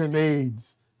crate of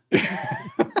grenades.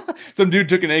 Some dude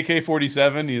took an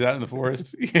AK-47. He's out in the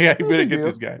forest. Yeah, you better get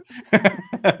this guy.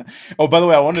 Oh, by the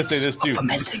way, I wanted to say this too.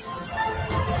 Fermenting.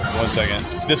 1 second.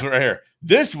 This one right here.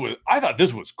 I thought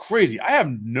this was crazy. I have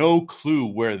no clue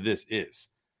where this is.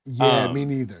 Yeah, me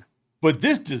neither. But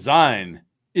this design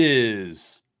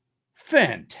is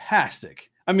fantastic.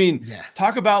 I mean,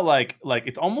 talk about like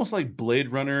it's almost like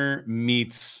Blade Runner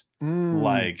meets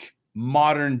like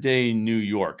modern day New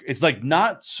York. It's like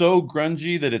not so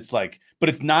grungy that it's like, but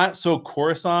it's not so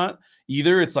Coruscant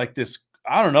either. It's like this,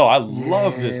 I don't know. I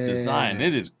love this design.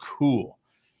 It is cool.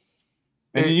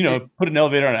 And put an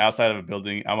elevator on the outside of a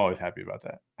building. I'm always happy about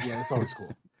that. Yeah, it's always cool.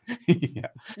 Yeah.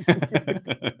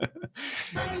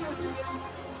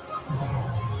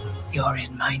 You're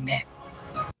in my net.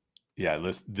 Yeah,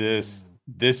 this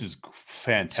is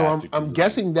fantastic. So I'm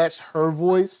guessing that's her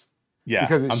voice. Yeah,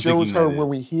 because it shows her when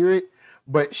we hear it.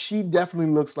 But she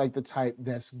definitely looks like the type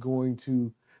that's going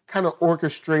to kind of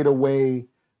orchestrate a way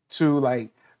to,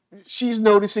 like, she's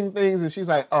noticing things and she's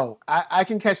like, oh, I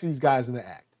can catch these guys in the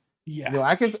act. Yeah.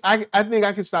 I think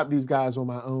I can stop these guys on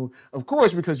my own. Of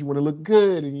course, because you want to look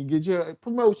good and you get your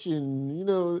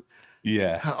promotion,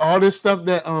 Yeah. All this stuff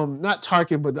that not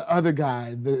Tarkin, but the other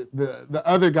guy, the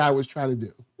other guy was trying to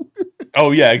do.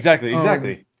 Oh yeah, exactly.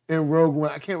 In Rogue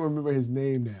One, I can't remember his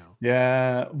name now.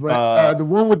 Yeah, but the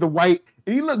one with the white,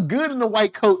 and he looked good in the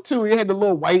white coat too. He had the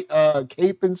little white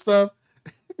cape and stuff.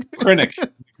 Krennic.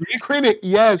 Krennic,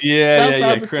 yes.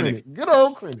 Yeah, Krennic. Good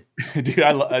old Krennic. Dude,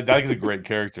 I think he's a great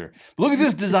character. But look at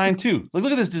this design too. Look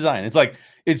at this design. It's like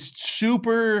it's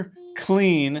super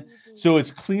clean. So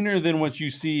it's cleaner than what you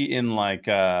see in like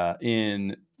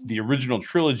in the original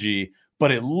trilogy,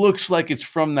 but it looks like it's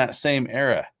from that same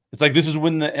era. It's like this is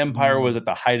when the Empire was at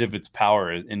the height of its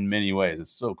power in many ways.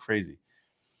 It's so crazy.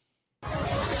 Are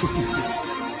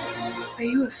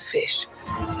you a fish?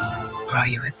 Or are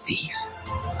you a thief?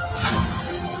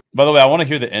 By the way, I want to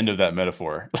hear the end of that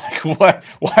metaphor. Like, what?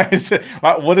 Why is it?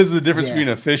 What is the difference between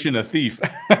a fish and a thief?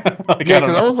 Like, yeah,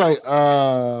 because I was like,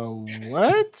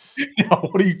 what?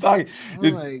 What are you talking?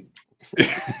 Like,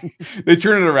 they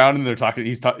turn it around and they're talking.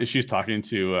 She's talking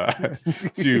to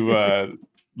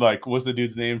like, what's the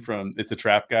dude's name from It's a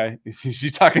Trap guy?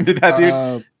 She's talking to that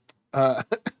dude.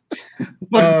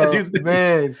 What's that dude's name?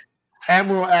 Man,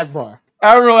 Admiral Akbar.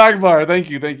 Admiral Akbar, thank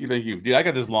you. Dude, I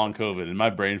got this long COVID and my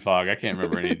brain fog. I can't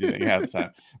remember anything half the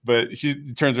time. But she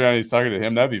turns around and he's talking to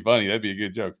him. That'd be funny. That'd be a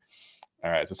good joke. All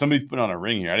right, so somebody's putting on a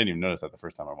ring here. I didn't even notice that the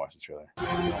first time I watched the trailer.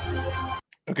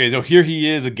 Okay, so here he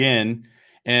is again.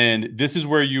 And this is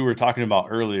where you were talking about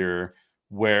earlier,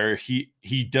 where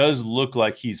he does look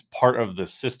like he's part of the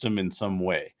system in some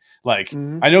way. Like,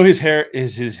 I know his hair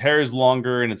is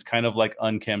longer and it's kind of like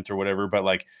unkempt or whatever, but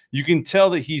like you can tell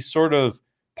that he's sort of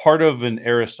part of an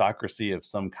aristocracy of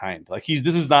some kind. Like this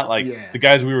is not like the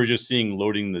guys we were just seeing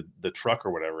loading the truck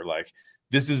or whatever. Like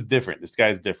this is different. This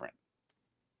guy's different.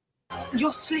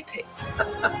 You're slipping.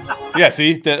 Yeah,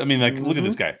 see? Look at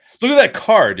this guy. Look at that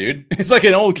car, dude. It's like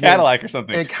an old Cadillac or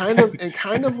something. And kind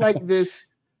of like this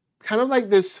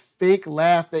fake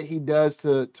laugh that he does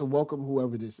to welcome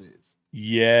whoever this is.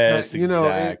 Yes,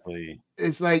 exactly.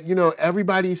 It's like,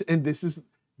 everybody's, and this is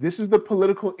the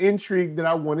political intrigue that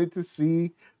I wanted to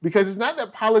see, because it's not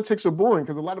that politics are boring,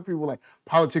 because a lot of people are like,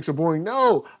 politics are boring.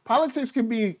 No, politics can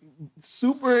be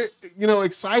super,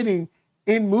 exciting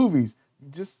in movies. You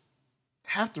just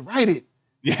have to write it.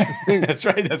 Yeah, that's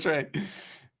right.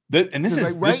 And this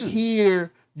is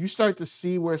here, you start to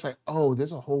see where it's like, oh,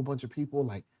 there's a whole bunch of people,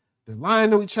 like, they're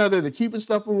lying to each other, they're keeping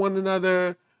stuff from one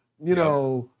another,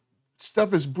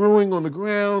 stuff is brewing on the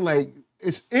ground. Like,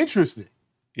 it's interesting.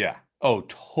 Yeah. Oh,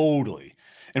 totally.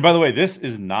 And by the way, this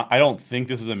is not, I don't think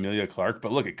this is Emilia Clarke,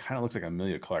 but look, it kind of looks like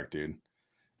Emilia Clarke, dude.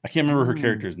 I can't remember her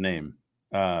character's name.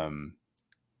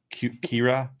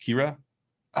 Kira?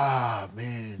 Ah,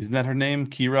 man. Isn't that her name?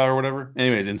 Kira or whatever?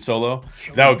 Anyways, in Solo.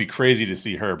 That would be crazy to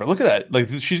see her. But look at that. Like,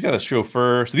 she's got a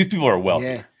chauffeur. So these people are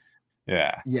wealthy.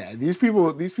 Yeah. These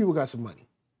people got some money.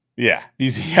 Yeah.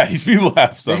 These people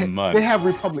have some money. They have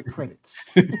Republic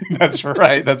credits. That's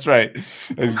right. That's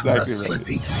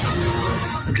exactly right.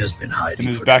 I've just been hiding. And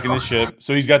he's back in the ship.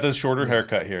 So he's got this shorter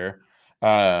haircut here.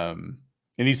 And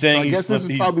he's saying, I guess this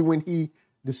is probably when he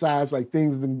decides, like,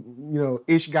 things,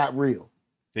 ish got real.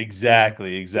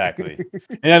 Exactly.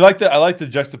 And I like the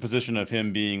juxtaposition of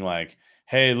him being like,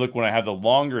 hey, look, when I have the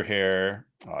longer hair,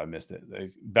 oh, I missed it,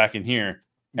 back in here,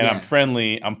 and I'm Yeah.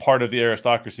 friendly, I'm part of the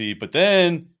aristocracy, but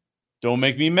then don't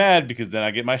make me mad because then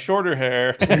I get my shorter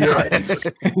hair. Yeah. I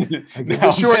get Now the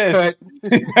I'm shortcut.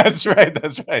 pissed. That's right.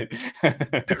 That's right.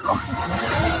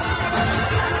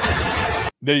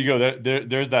 There you go.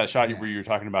 There's that shot Yeah. where you're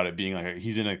talking about it being like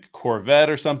he's in a Corvette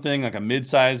or something, like a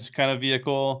mid-sized kind of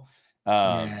vehicle.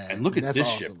 Yeah, And look at that's this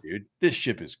awesome. ship, dude. This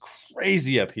ship is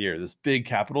crazy up here. This big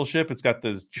capital ship. It's got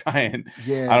this giant.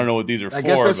 Yeah. I don't know what these are I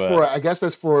guess but I guess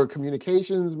that's for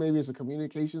communications. Maybe it's a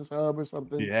communications hub or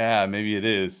something. yeah, maybe it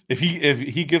is. If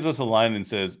he gives us a line and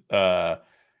says, what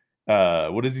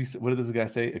does the guy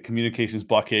say? A communications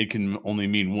blockade can only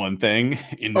mean one thing: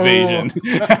 invasion.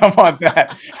 Oh. I want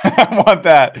that. I want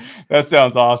that. That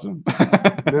sounds awesome.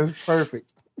 That's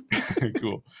perfect.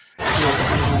 Cool.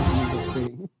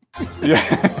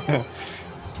 Yeah.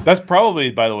 That's probably,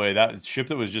 by the way, that ship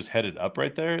that was just headed up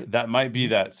right there. That might be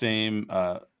that same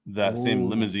Ooh.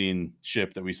 limousine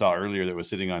ship that we saw earlier that was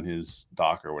sitting on his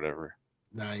dock or whatever.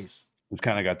 Nice. It's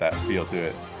kind of got that feel to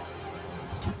it.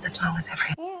 As long as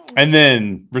every And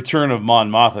then Return of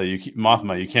Mon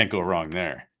Mothma, you can't go wrong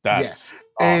there. That's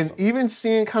And awesome. even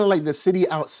seeing kind of like the city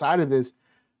outside of this,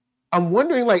 I'm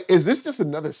wondering, like, is this just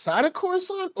another side of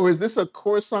Coruscant, or is this a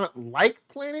Coruscant-like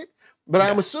planet? But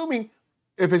I'm assuming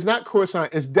if it's not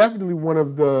Coruscant, it's definitely one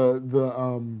of the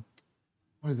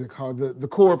what is it called? The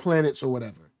core planets or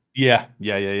whatever. Yeah,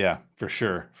 for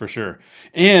sure.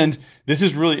 And this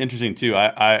is really interesting too.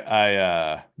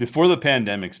 I before the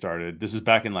pandemic started, this is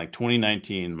back in like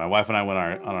 2019. My wife and I went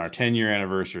on our 10-year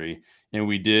anniversary, and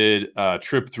we did a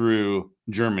trip through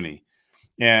Germany.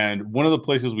 And one of the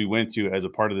places we went to as a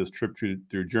part of this trip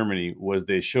through Germany was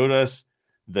they showed us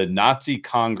the Nazi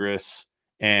Congress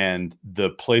and the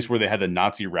place where they had the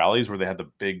Nazi rallies, where they had the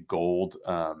big gold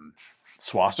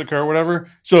swastika or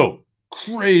whatever. So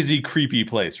crazy creepy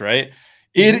place, right?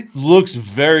 It looks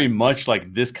very much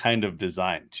like this kind of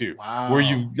design too. Wow. Where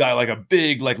you've got like a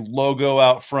big like logo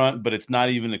out front, but it's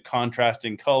not even a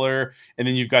contrasting color, and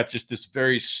then you've got just this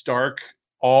very stark,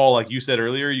 all like you said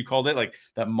earlier, you called it like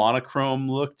that monochrome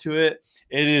look to it.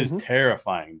 It is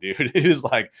terrifying, dude. It is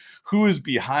like, who is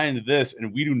behind this?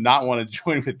 And we do not want to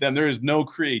join with them. There is no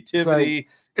creativity.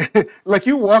 Like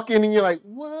you walk in and you're like,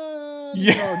 what are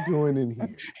y'all doing in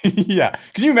here? Yeah.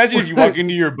 Can you imagine if you walk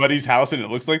into your buddy's house and it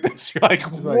looks like this? You're like,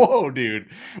 whoa, dude.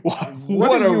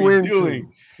 What are we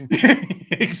doing?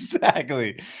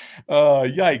 Exactly.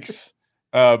 Yikes.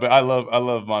 But I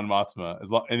love Mon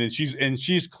Mothma and then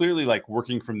she's clearly like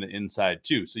working from the inside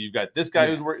too. So you've got this guy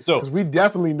who's working. So because we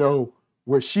definitely know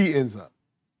where she ends up.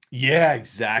 Yeah,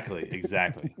 exactly.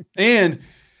 And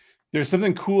there's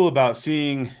something cool about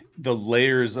seeing the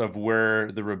layers of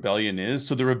where the rebellion is.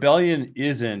 So the rebellion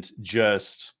isn't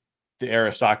just the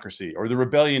aristocracy, or the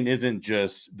rebellion isn't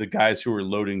just the guys who are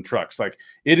loading trucks. Like,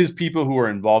 it is people who are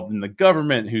involved in the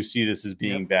government who see this as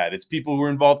being bad. It's people who are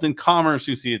involved in commerce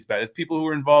who see it's bad. It's people who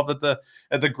are involved at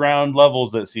the ground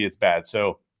levels that see it's bad.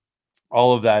 So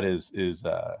all of that is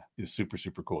super,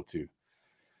 super cool too.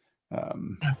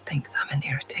 thinks I'm an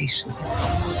irritation.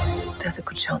 There's a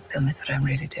good chance they'll miss what I'm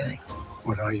really doing.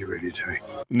 What are you really doing?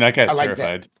 And that guy's I like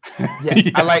terrified.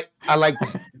 Yeah, I like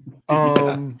that.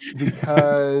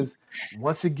 Because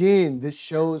once again, this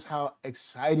shows how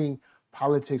exciting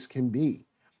politics can be.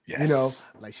 Yes. You know,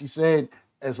 like she said,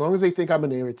 as long as they think I'm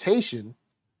an irritation,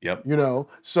 Yep. you know,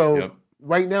 so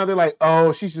right now they're like,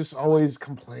 oh, she's just always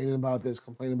complaining about this,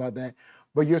 complaining about that.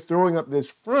 But you're throwing up this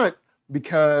front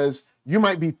because you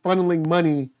might be funneling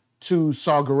money to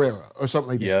Saw Gerrera or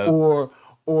something like that.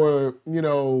 Or, you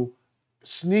know,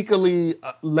 sneakily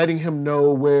letting him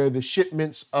know where the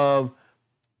shipments of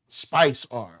spice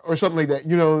are or something like that.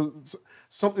 You know,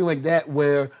 something like that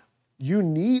where you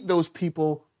need those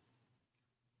people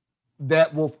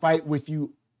that will fight with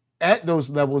you at those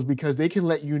levels because they can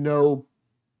let you know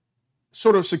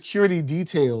sort of security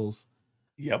details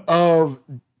of,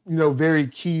 you know, very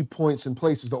key points and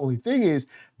places. The only thing is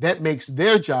that makes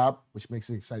their job, which makes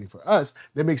it exciting for us,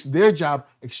 that makes their job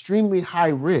extremely high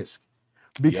risk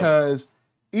because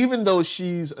even though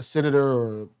she's a senator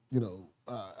or, you know,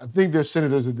 I think they're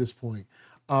senators at this point.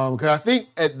 Because I think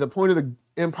at the point of the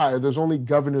empire, there's only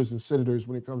governors and senators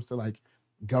when it comes to like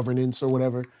governance or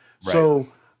whatever. Right. So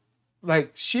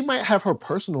like she might have her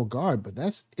personal guard, but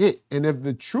that's it. And if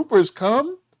the troopers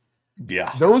come,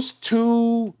 those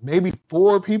 2, maybe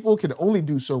 4 people can only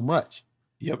do so much.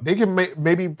 They can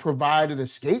maybe provide an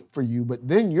escape for you, but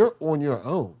then you're on your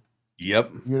own. You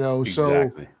know, so,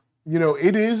 you know,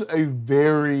 it is a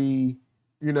very,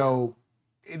 you know,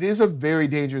 it is a very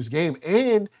dangerous game.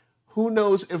 And who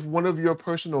knows if one of your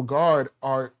personal guard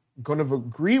are going to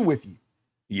agree with you.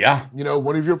 Yeah, You know,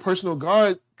 one of your personal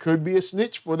guard could be a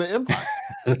snitch for the Empire.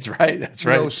 that's right. That's You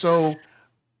right. know, so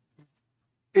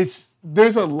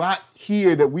there's a lot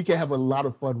here that we can have a lot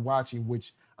of fun watching,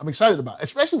 which I'm excited about,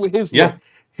 especially with his Yeah. look.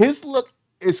 His look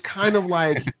is kind of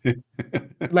like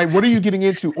what are you getting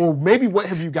into? Or maybe what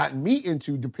have you gotten me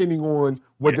into, depending on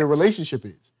what their Yes. relationship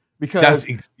is. Because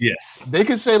yes. they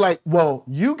could say like, well,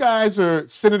 you guys are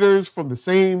senators from the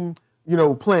same, you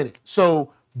know, planet.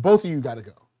 So both of you got to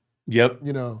go, Yep.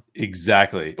 you know?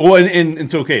 Exactly. Well, and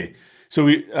it's okay. So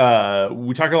we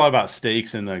talk a lot about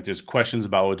stakes, and like there's questions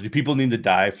about, well, do people need to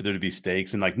die for there to be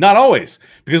stakes? And like, not always,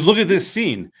 because look at this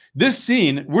scene. This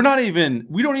scene, we don't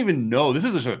even know. This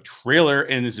is just a trailer,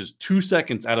 and this is 2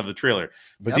 seconds out of the trailer.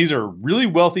 But Yep. these are really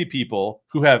wealthy people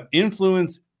who have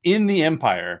influence in the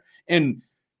Empire. And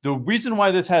the reason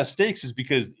why this has stakes is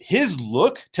because his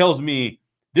look tells me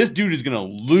this dude is going to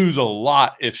lose a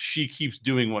lot if she keeps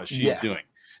doing what she's doing.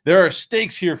 There are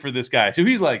stakes here for this guy. So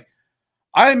he's like,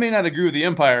 I may not agree with the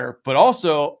Empire, but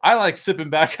also I like sipping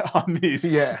back on these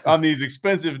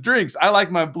expensive drinks. I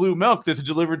like my blue milk that's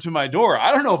delivered to my door.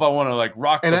 I don't know if I want to like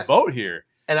rock the boat here.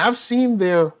 And I've seen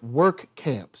their work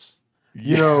camps,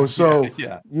 you know, so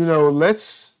you know,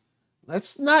 let's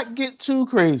not get too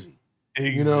crazy.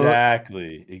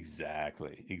 Exactly.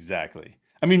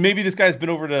 I mean, maybe this guy's been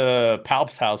over to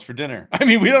Palp's house for dinner. I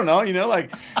mean, we don't know, you know,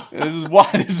 like this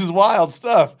is wild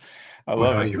stuff. I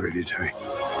love it. What are you really doing?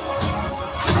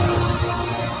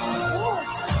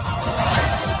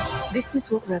 This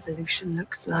is what revolution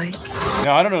looks like.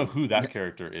 Now, I don't know who that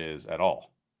character is at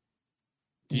all.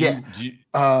 Do you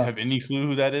have any clue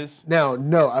who that is?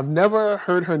 No, I've never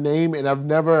heard her name, and I've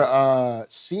never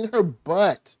seen her,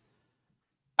 but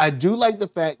I do like the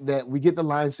fact that we get the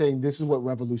line saying this is what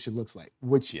revolution looks like,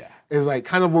 which is like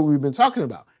kind of what we've been talking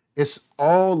about. It's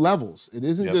all levels. It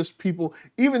isn't just people,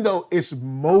 even though it's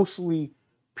mostly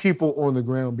people on the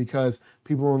ground, because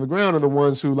people on the ground are the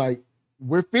ones who like,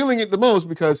 we're feeling it the most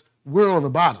because we're on the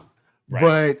bottom. Right.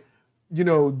 But, you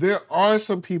know, there are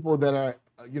some people that are,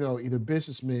 you know, either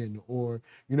businessmen or,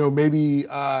 you know, maybe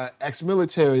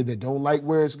ex-military that don't like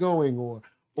where it's going, or,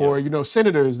 you know,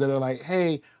 senators that are like,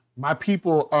 hey, my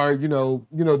people are, you know,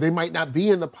 they might not be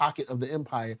in the pocket of the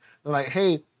Empire. They're like,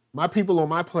 hey, my people on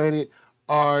my planet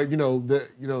are, you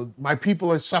know, my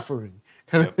people are suffering.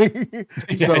 Kind of thing.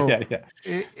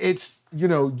 It's, you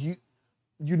know,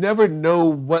 you never know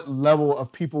what level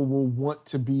of people will want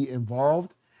to be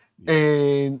involved.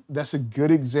 And that's a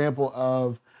good example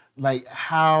of like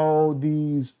how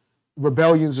these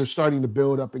rebellions are starting to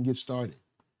build up and get started.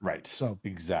 Right. So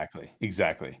exactly.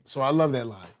 So I love that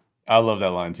line. I love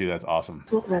that line too. That's awesome.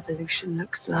 What revolution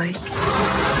looks like.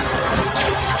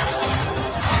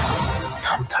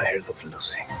 I'm tired of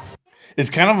losing. It's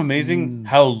kind of amazing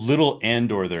how little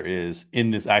Andor there is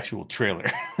in this actual trailer.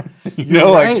 you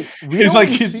know, like it's like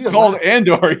he's called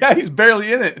Andor. Yeah, he's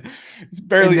barely in it. It's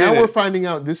barely. And now in we're it. finding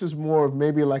out this is more of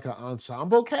maybe like an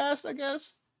ensemble cast, I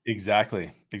guess.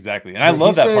 Exactly. And I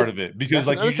love that part of it because,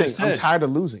 like you just said, I'm tired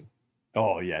of losing.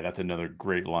 Oh yeah, that's another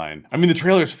great line. I mean, the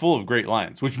trailer is full of great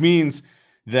lines, which means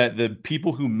that the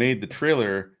people who made the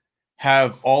trailer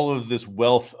have all of this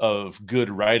wealth of good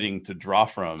writing to draw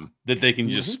from that they can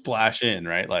just splash in,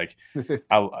 right? Like,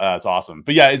 that's awesome.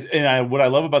 But yeah, what I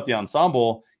love about the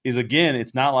ensemble is, again,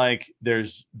 it's not like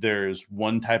there's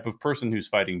one type of person who's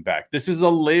fighting back. This is a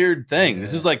layered thing. Yeah.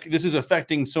 This is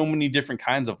affecting so many different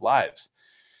kinds of lives.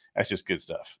 That's just good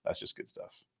stuff.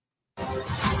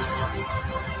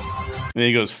 And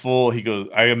he goes full.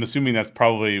 I am assuming that's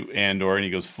probably Andor, and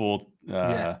he goes full.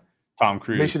 Tom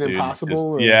Cruise. Mission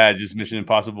Impossible. Just Mission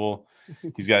Impossible.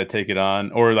 He's got to take it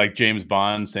on, or like James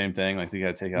Bond, same thing. Like they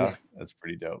got to take off. That's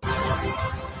pretty dope.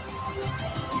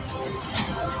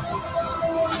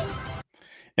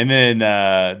 And then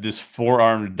this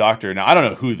four-armed doctor. Now I don't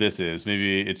know who this is.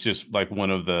 Maybe it's just like one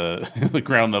of the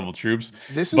ground level troops.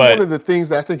 This is one of the things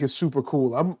that I think is super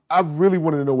cool. I really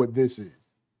want to know what this is.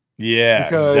 Yeah,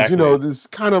 because you know, this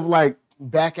kind of like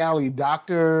back alley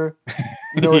doctor.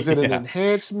 You know, is it an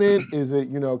enhancement? Is it,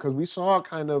 you know, because we saw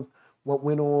kind of what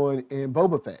went on in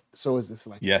Boba Fett. So is this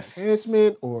like an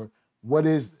enhancement, or what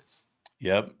is this?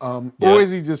 Yep. Or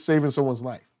is he just saving someone's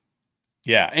life?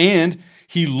 Yeah, and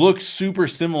he looks super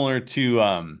similar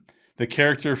to the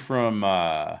character from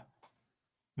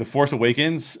The Force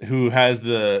Awakens, who has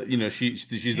the, you know, she's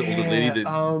the older lady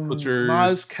that puts her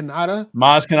Maz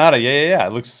Kanata. Yeah.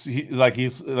 It looks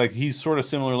he's sort of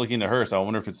similar looking to her. So I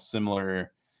wonder if it's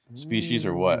similar species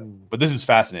or what. But this is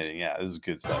fascinating. Yeah, this is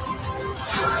good stuff.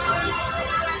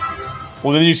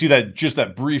 Well, then you see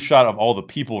that brief shot of all the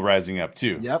people rising up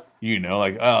too. Yep. You know,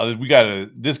 like, oh,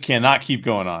 this cannot keep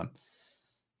going on.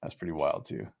 That's pretty wild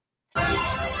too.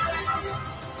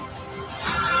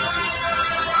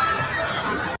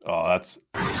 Oh,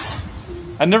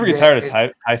 I never get tired of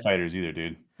TIE fighters either,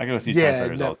 dude. I go see TIE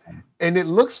fighters all the time. And it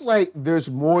looks like there's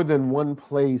more than one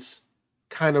place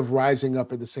kind of rising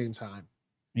up at the same time.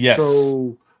 Yes.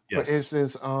 So, for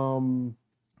instance, I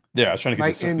was trying to get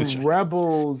like in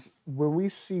Rebels, when we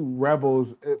see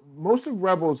Rebels, most of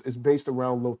Rebels is based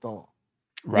around Lothal.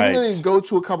 Right. Even though you go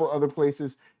to a couple other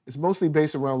places, it's mostly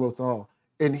based around Lothal.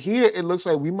 And here it looks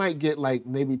like we might get like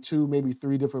maybe 2, maybe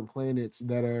 3 different planets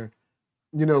that are,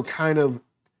 you know, kind of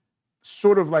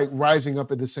sort of like rising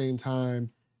up at the same time.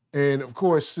 And of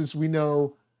course, since we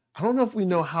know, I don't know if we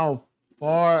know how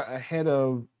far ahead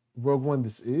of Rogue One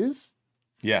this is.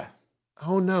 Yeah. I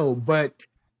don't know, but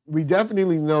we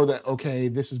definitely know that, okay,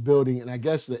 this is building. And I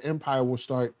guess the Empire will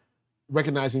start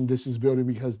recognizing this is building,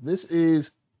 because this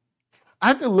is, I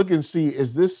have to look and see,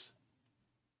 is this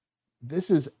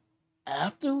is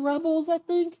after Rebels, I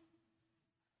think?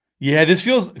 Yeah, this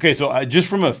feels okay. So just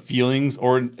from a feelings,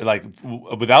 or like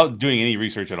without doing any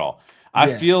research at all,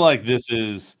 I feel like this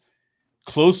is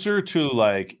closer to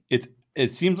like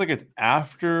it seems like it's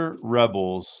after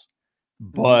Rebels,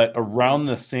 but around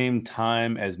the same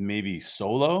time as maybe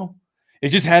Solo. It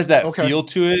just has that feel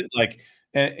to it. Like,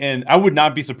 and I would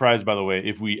not be surprised, by the way,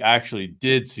 if we actually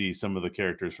did see some of the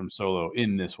characters from Solo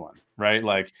in this one, right?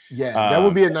 Like, that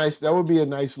would be a nice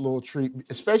little treat,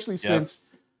 especially since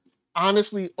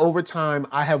honestly, over time,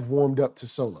 I have warmed up to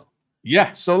Solo.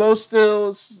 Yeah. Solo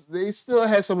they still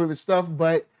had some of his stuff,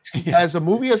 but as a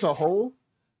movie as a whole,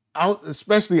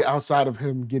 especially outside of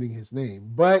him getting his name,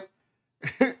 but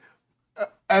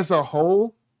as a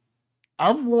whole,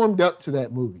 I've warmed up to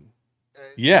that movie.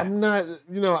 Yeah. I'm not,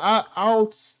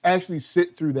 I'll actually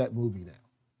sit through that movie now.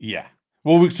 Yeah.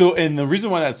 Well, and the reason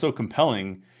why that's so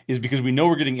compelling is because we know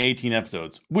we're getting 18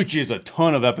 episodes, which is a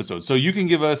ton of episodes. So you can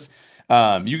give us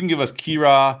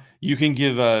Kira, you can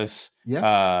give us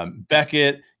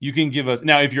Beckett, you can give us,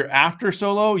 now if you're after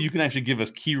Solo, you can actually give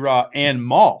us Kira and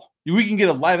Maul. We can get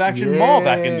a live action Maul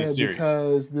back in this series.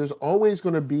 Because there's always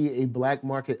going to be a black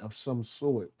market of some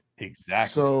sort. Exactly.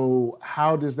 So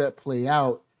how does that play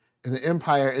out in the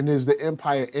Empire? And is the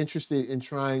Empire interested in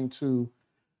trying to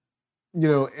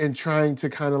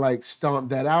kind of like stomp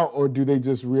that out? Or do they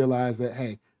just realize that,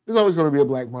 hey, there's always going to be a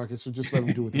black market, so just let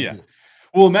them do what they do?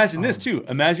 Well, imagine this too.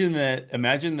 Imagine that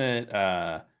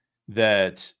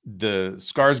that the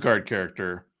Skarsgård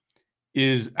character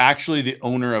is actually the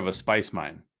owner of a spice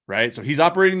mine, right? So he's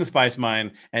operating the spice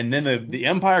mine, and then the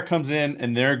Empire comes in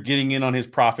and they're getting in on his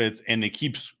profits, and they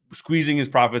keep squeezing his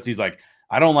profits. He's like,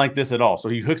 I don't like this at all. So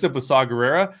he hooks up with Saw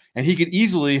Gerrera, and he could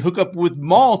easily hook up with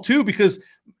Maul too, because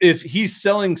if he's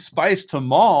selling spice to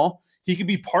Maul, he could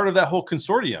be part of that whole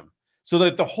consortium. So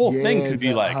that the whole thing could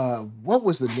be like, what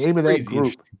was the name of that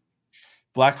group?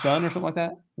 Black Sun or something like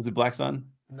that? Was it Black Sun?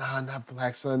 Nah, not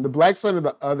Black Sun. The Black Sun are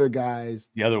the other guys.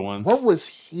 The other ones. What was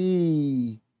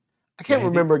he? I can't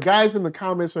remember. Guys in the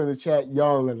comments or in the chat,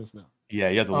 y'all let us know. Yeah,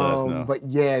 you have to let us know. But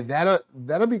yeah,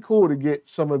 that'll be cool to get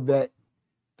some of that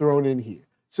thrown in here.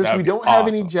 Since we don't have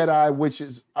any Jedi, which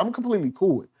is I'm completely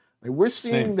cool with. Like, we're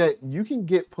seeing that you can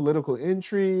get political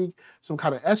intrigue, some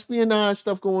kind of espionage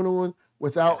stuff going on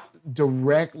without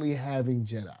directly having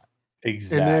Jedi.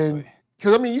 Exactly. And then,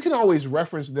 because I mean, you can always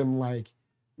reference them like,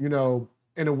 in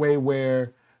a way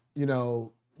where,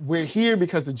 we're here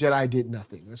because the Jedi did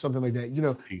nothing or something like that.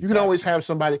 You can always have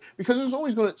somebody, because there's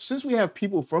always since we have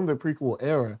people from the prequel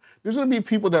era, there's going to be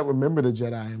people that remember the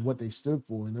Jedi and what they stood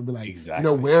for. And they'll be like,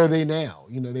 where are they now?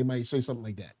 They might say something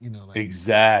like that,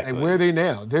 Exactly. Like, where are they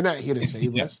now? They're not here to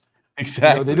save us.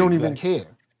 Exactly. They don't even care.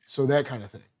 So that kind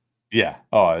of thing. Yeah.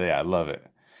 Oh, yeah. I love it.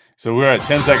 So we're at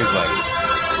 10 seconds left.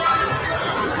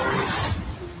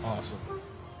 Awesome.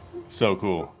 So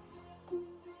cool.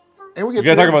 And we got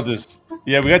to talk about this.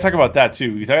 Yeah, we got to talk about that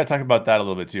too. We got to talk about that a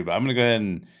little bit too. But I'm going to go ahead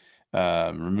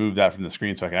and remove that from the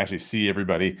screen so I can actually see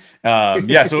everybody.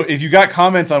 So if you got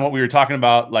comments on what we were talking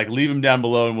about, like, leave them down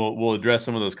below, and we'll address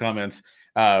some of those comments.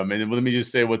 And then let me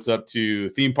just say what's up to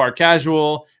Theme Park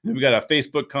Casual. And then we got a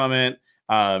Facebook comment.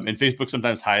 And Facebook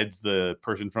sometimes hides the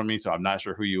person from me, so I'm not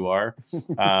sure who you are.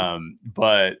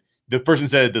 But the person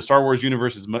said the Star Wars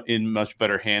universe is in much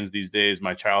better hands these days.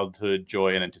 My childhood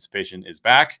joy and anticipation is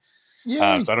back. So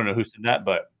I don't know who said that,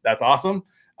 but that's awesome.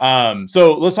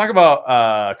 So let's talk about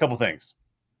a couple things.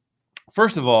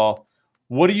 First of all,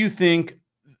 what do you think?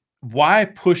 Why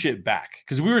push it back?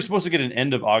 Because we were supposed to get an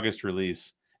end of August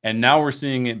release, and now we're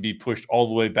seeing it be pushed all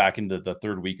the way back into the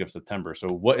third week of September. So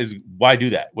why do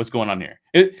that? What's going on here?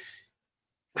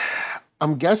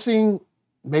 I'm guessing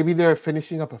maybe they're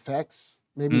finishing up effects,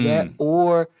 maybe that,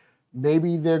 or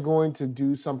maybe they're going to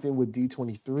do something with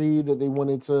D23 that they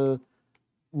wanted to,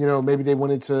 maybe they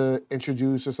wanted to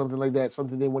introduce or something like that,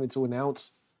 something they wanted to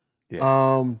announce.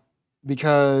 Yeah.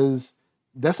 Because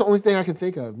that's the only thing I can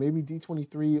think of. Maybe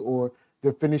D23, or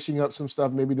they're finishing up some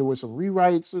stuff. Maybe there were some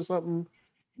rewrites or something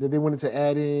that they wanted to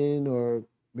add in, or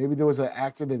maybe there was an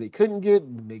actor that they couldn't get,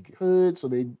 but they could, so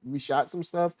they reshot some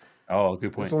stuff. Oh,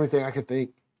 good point. That's the only thing I could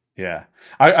think. Yeah.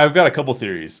 I've got a couple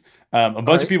theories. A bunch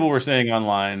of right. people were saying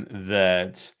online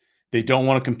that they don't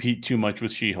want to compete too much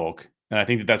with She-Hulk. And I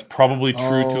think that that's probably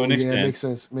true to an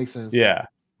extent. Makes sense. Yeah.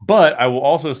 But I will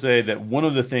also say that one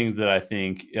of the things that I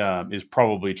think is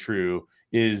probably true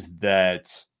is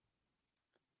that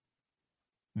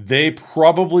they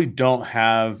probably don't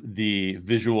have the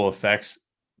visual effects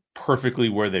perfectly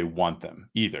where they want them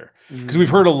either. Because we've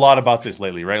heard a lot about this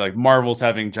lately, right? Like Marvel's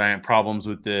having giant problems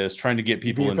with this, trying to get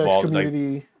people the involved.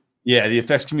 Community. Yeah, the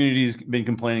effects community's been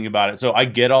complaining about it. So I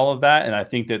get all of that, and I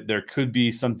think that there could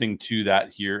be something to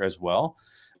that here as well.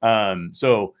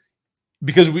 So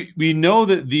because we know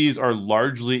that these are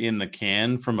largely in the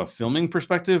can from a filming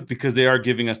perspective, because they are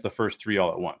giving us the first 3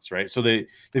 all at once, right? So they've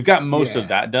got most of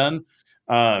that done.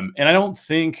 And I don't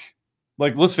think,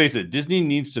 like, let's face it, Disney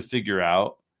needs to figure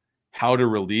out how to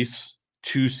release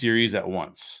 2 series at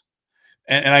once.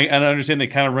 And I understand they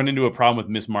kind of run into a problem with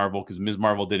Ms. Marvel, because Ms.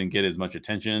 Marvel didn't get as much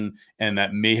attention, and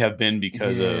that may have been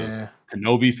because of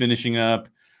Kenobi finishing up.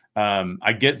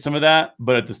 I get some of that,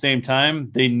 but at the same time,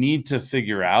 they need to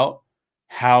figure out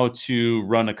how to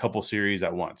run a couple series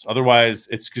at once. Otherwise,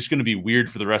 it's just going to be weird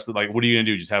for the rest of, like, what are you going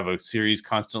to do? Just have a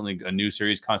new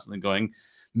series constantly going?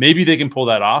 Maybe they can pull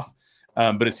that off.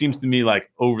 But it seems to me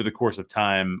like over the course of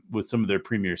time, with some of their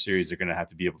premiere series, they're going to have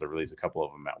to be able to release a couple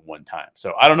of them at one time.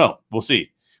 So I don't know. We'll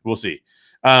see.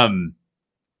 But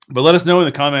let us know in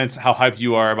the comments how hyped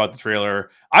you are about the trailer.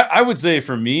 I would say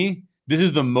for me, this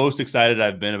is the most excited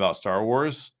I've been about Star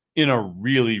Wars in a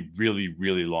really, really,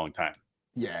 really long time.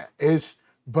 Yeah,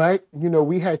 but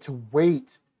we had to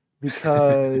wait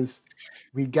because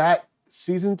we got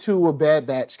season 2 of Bad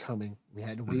Batch coming. We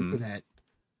had to wait for that.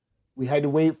 We had to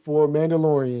wait for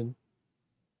Mandalorian.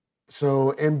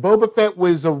 So, and Boba Fett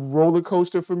was a roller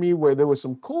coaster for me, where there was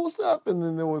some cool stuff, and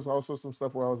then there was also some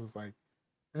stuff where I was just like,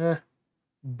 eh.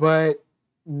 But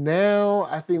now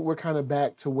I think we're kind of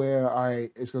back to where, all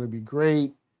right, it's going to be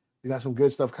great. We got some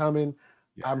good stuff coming.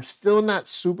 Yeah. I'm still not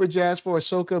super jazzed for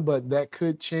Ahsoka, but that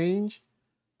could change.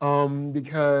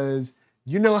 Because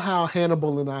you know how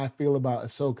Hannibal and I feel about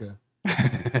Ahsoka.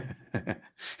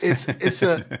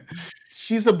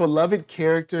 She's a beloved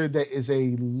character that is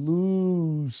a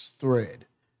loose thread.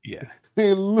 Yeah.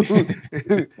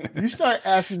 You start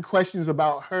asking questions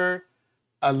about her,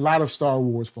 a lot of Star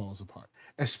Wars falls apart.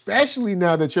 Especially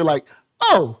now that you're like,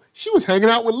 oh, she was hanging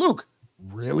out with Luke.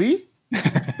 Really?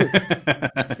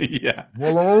 Yeah.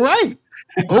 Well, all right.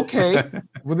 Okay.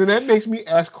 Well, then that makes me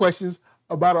ask questions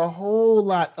about a whole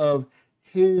lot of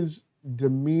his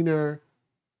demeanor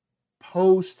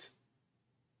post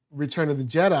Return of the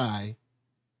Jedi,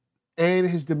 and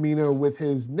his demeanor with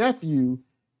his nephew,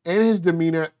 and his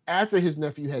demeanor after his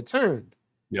nephew had turned.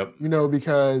 Yep.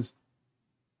 Because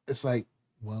it's like,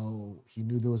 well, he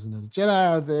knew there was another Jedi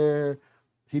out there.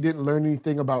 He didn't learn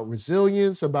anything about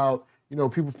resilience, about,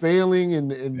 people failing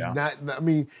and not, I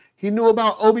mean, he knew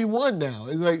about Obi-Wan now.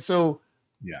 It's like, so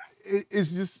yeah,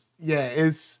 it's just,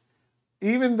 it's,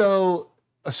 even though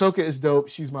Ahsoka is dope,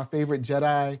 she's my favorite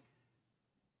Jedi,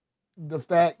 the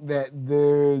fact that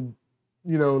they're,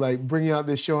 like bringing out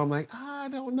this show, I'm like, I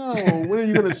don't know. When are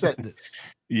you going to set this?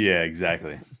 Yeah,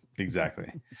 exactly.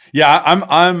 Yeah,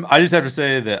 I just have to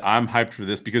say that I'm hyped for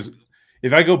this, because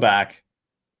if I go back,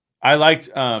 I liked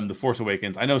The Force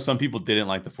Awakens. I know some people didn't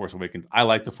like The Force Awakens. I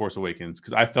liked The Force Awakens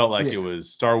because I felt like it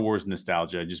was Star Wars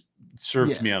nostalgia. It just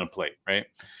served me on a plate, right?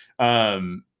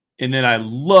 And then I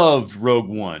loved Rogue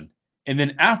One. And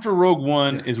then after Rogue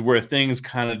One is where things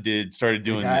kind of started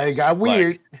doing this. It got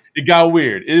weird. It got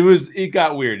weird. It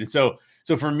got weird. And so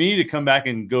for me to come back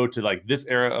and go to like this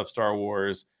era of Star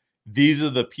Wars, these are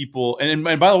the people. And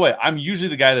by the way, I'm usually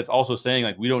the guy that's also saying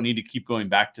like, we don't need to keep going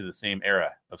back to the same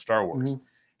era of Star Wars. Mm-hmm.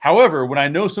 However, when I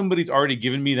know somebody's already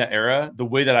given me that era, the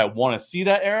way that I want to see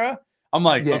that era, I'm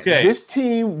like, okay, this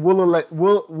team will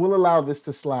allow this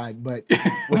to slide, but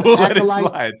with let it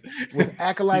slide. With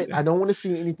Acolyte, I don't want to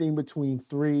see anything between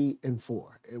 3 and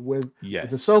 4. With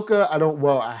Ahsoka,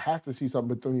 I have to see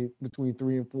something between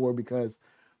 3 and 4, because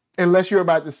unless you're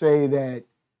about to say that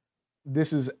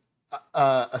this is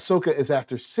Ahsoka is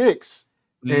after 6,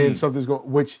 and Mm. something's going,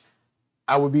 which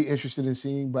I would be interested in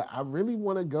seeing. But I really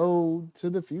want to go to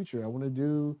the future.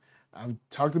 I've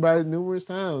talked about it numerous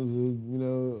times.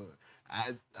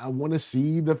 I want to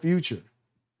see the future.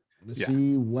 I want to Yeah.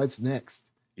 see what's next.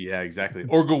 Yeah, exactly.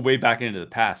 Or go way back into the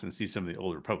past and see some of the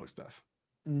Old Republic stuff.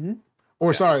 Or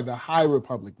Yeah. sorry, the High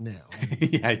Republic now.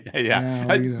 yeah.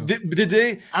 Now, Did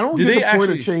they? I don't Did get they the point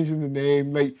actually of changing the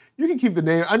name. Like, you can keep the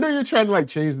name. I know you're trying to like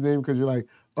change the name because you're like,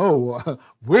 oh,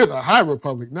 we're the High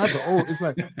Republic, not the old. It's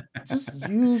like, just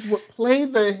play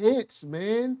the hits,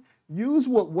 man. Use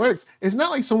what works. It's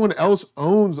not like someone else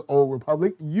owns Old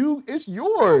Republic. it's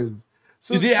yours.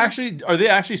 So are they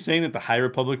actually saying that the High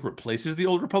Republic replaces the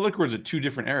Old Republic, or is it two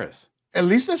different eras? At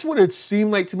least that's what it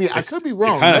seemed like to me. I could be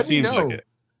wrong. It kind of Let me seems know. like it.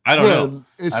 I don't know.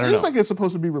 It I don't seems know. like it's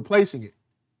supposed to be replacing it.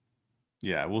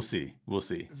 Yeah, we'll see. We'll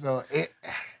see. So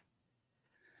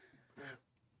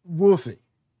we'll see.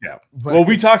 Yeah. But, Well,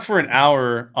 we talked for an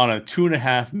hour on a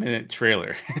 2.5-minute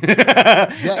trailer.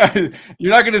 Yes.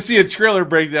 You're not going to see a trailer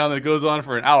breakdown that goes on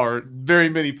for an hour very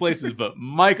many places, but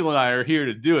Michael and I are here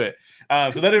to do it.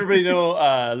 So let everybody know.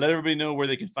 Let everybody know where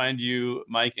they can find you,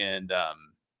 Mike, and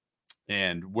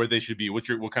where they should be. What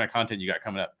kind of content you got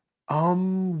coming up?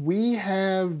 We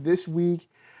have this week.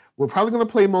 We're probably going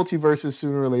to play Multiverses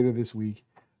sooner or later this week.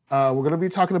 We're going to be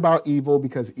talking about Evil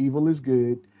because Evil is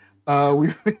good.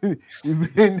 We've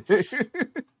been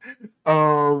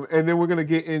and then we're going to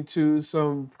get into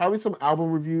probably some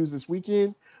album reviews this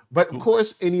weekend. But of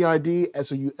course, NERD,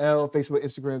 SOUL, Facebook,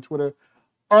 Instagram, Twitter,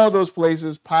 all those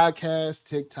places, podcasts,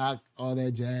 TikTok, all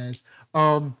that jazz.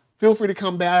 Feel free to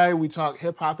come by. We talk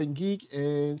hip hop and geek,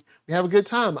 and we have a good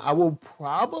time. I will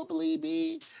probably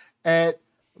be at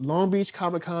Long Beach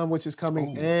Comic Con, which is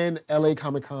coming, and LA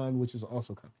Comic Con, which is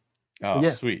also coming. Oh, So,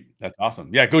 yeah. Sweet. That's awesome.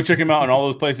 Yeah, go check him out on all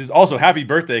those places. Also, happy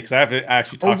birthday, because I haven't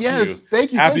actually talked to you.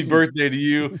 Thank you. Happy birthday to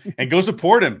you. And go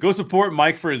support him. Go support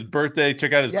Mike for his birthday.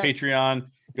 Check out his Yes. Patreon.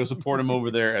 Go support him over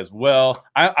there as well.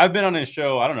 I've been on his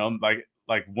show, I don't know,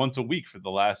 like once a week for the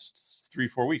last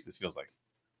 3-4 weeks, it feels like.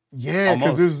 Yeah,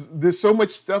 because there's so much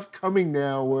stuff coming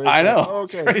now. Where I know. Like,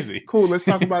 okay, it's crazy. Cool. Let's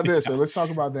talk about this or let's talk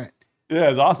about that. Yeah,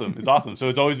 it's awesome. It's awesome. So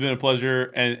it's always been a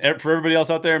pleasure. And for everybody else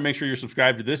out there, make sure you're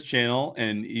subscribed to this channel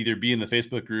and either be in the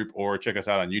Facebook group or check us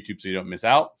out on YouTube so you don't miss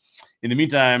out. In the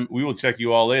meantime, we will check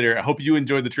you all later. I hope you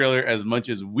enjoyed the trailer as much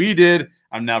as we did.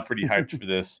 I'm now pretty hyped for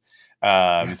this.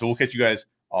 So we'll catch you guys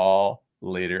all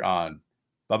later on.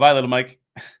 Bye-bye, little Mike.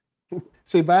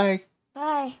 Say bye.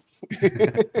 Bye.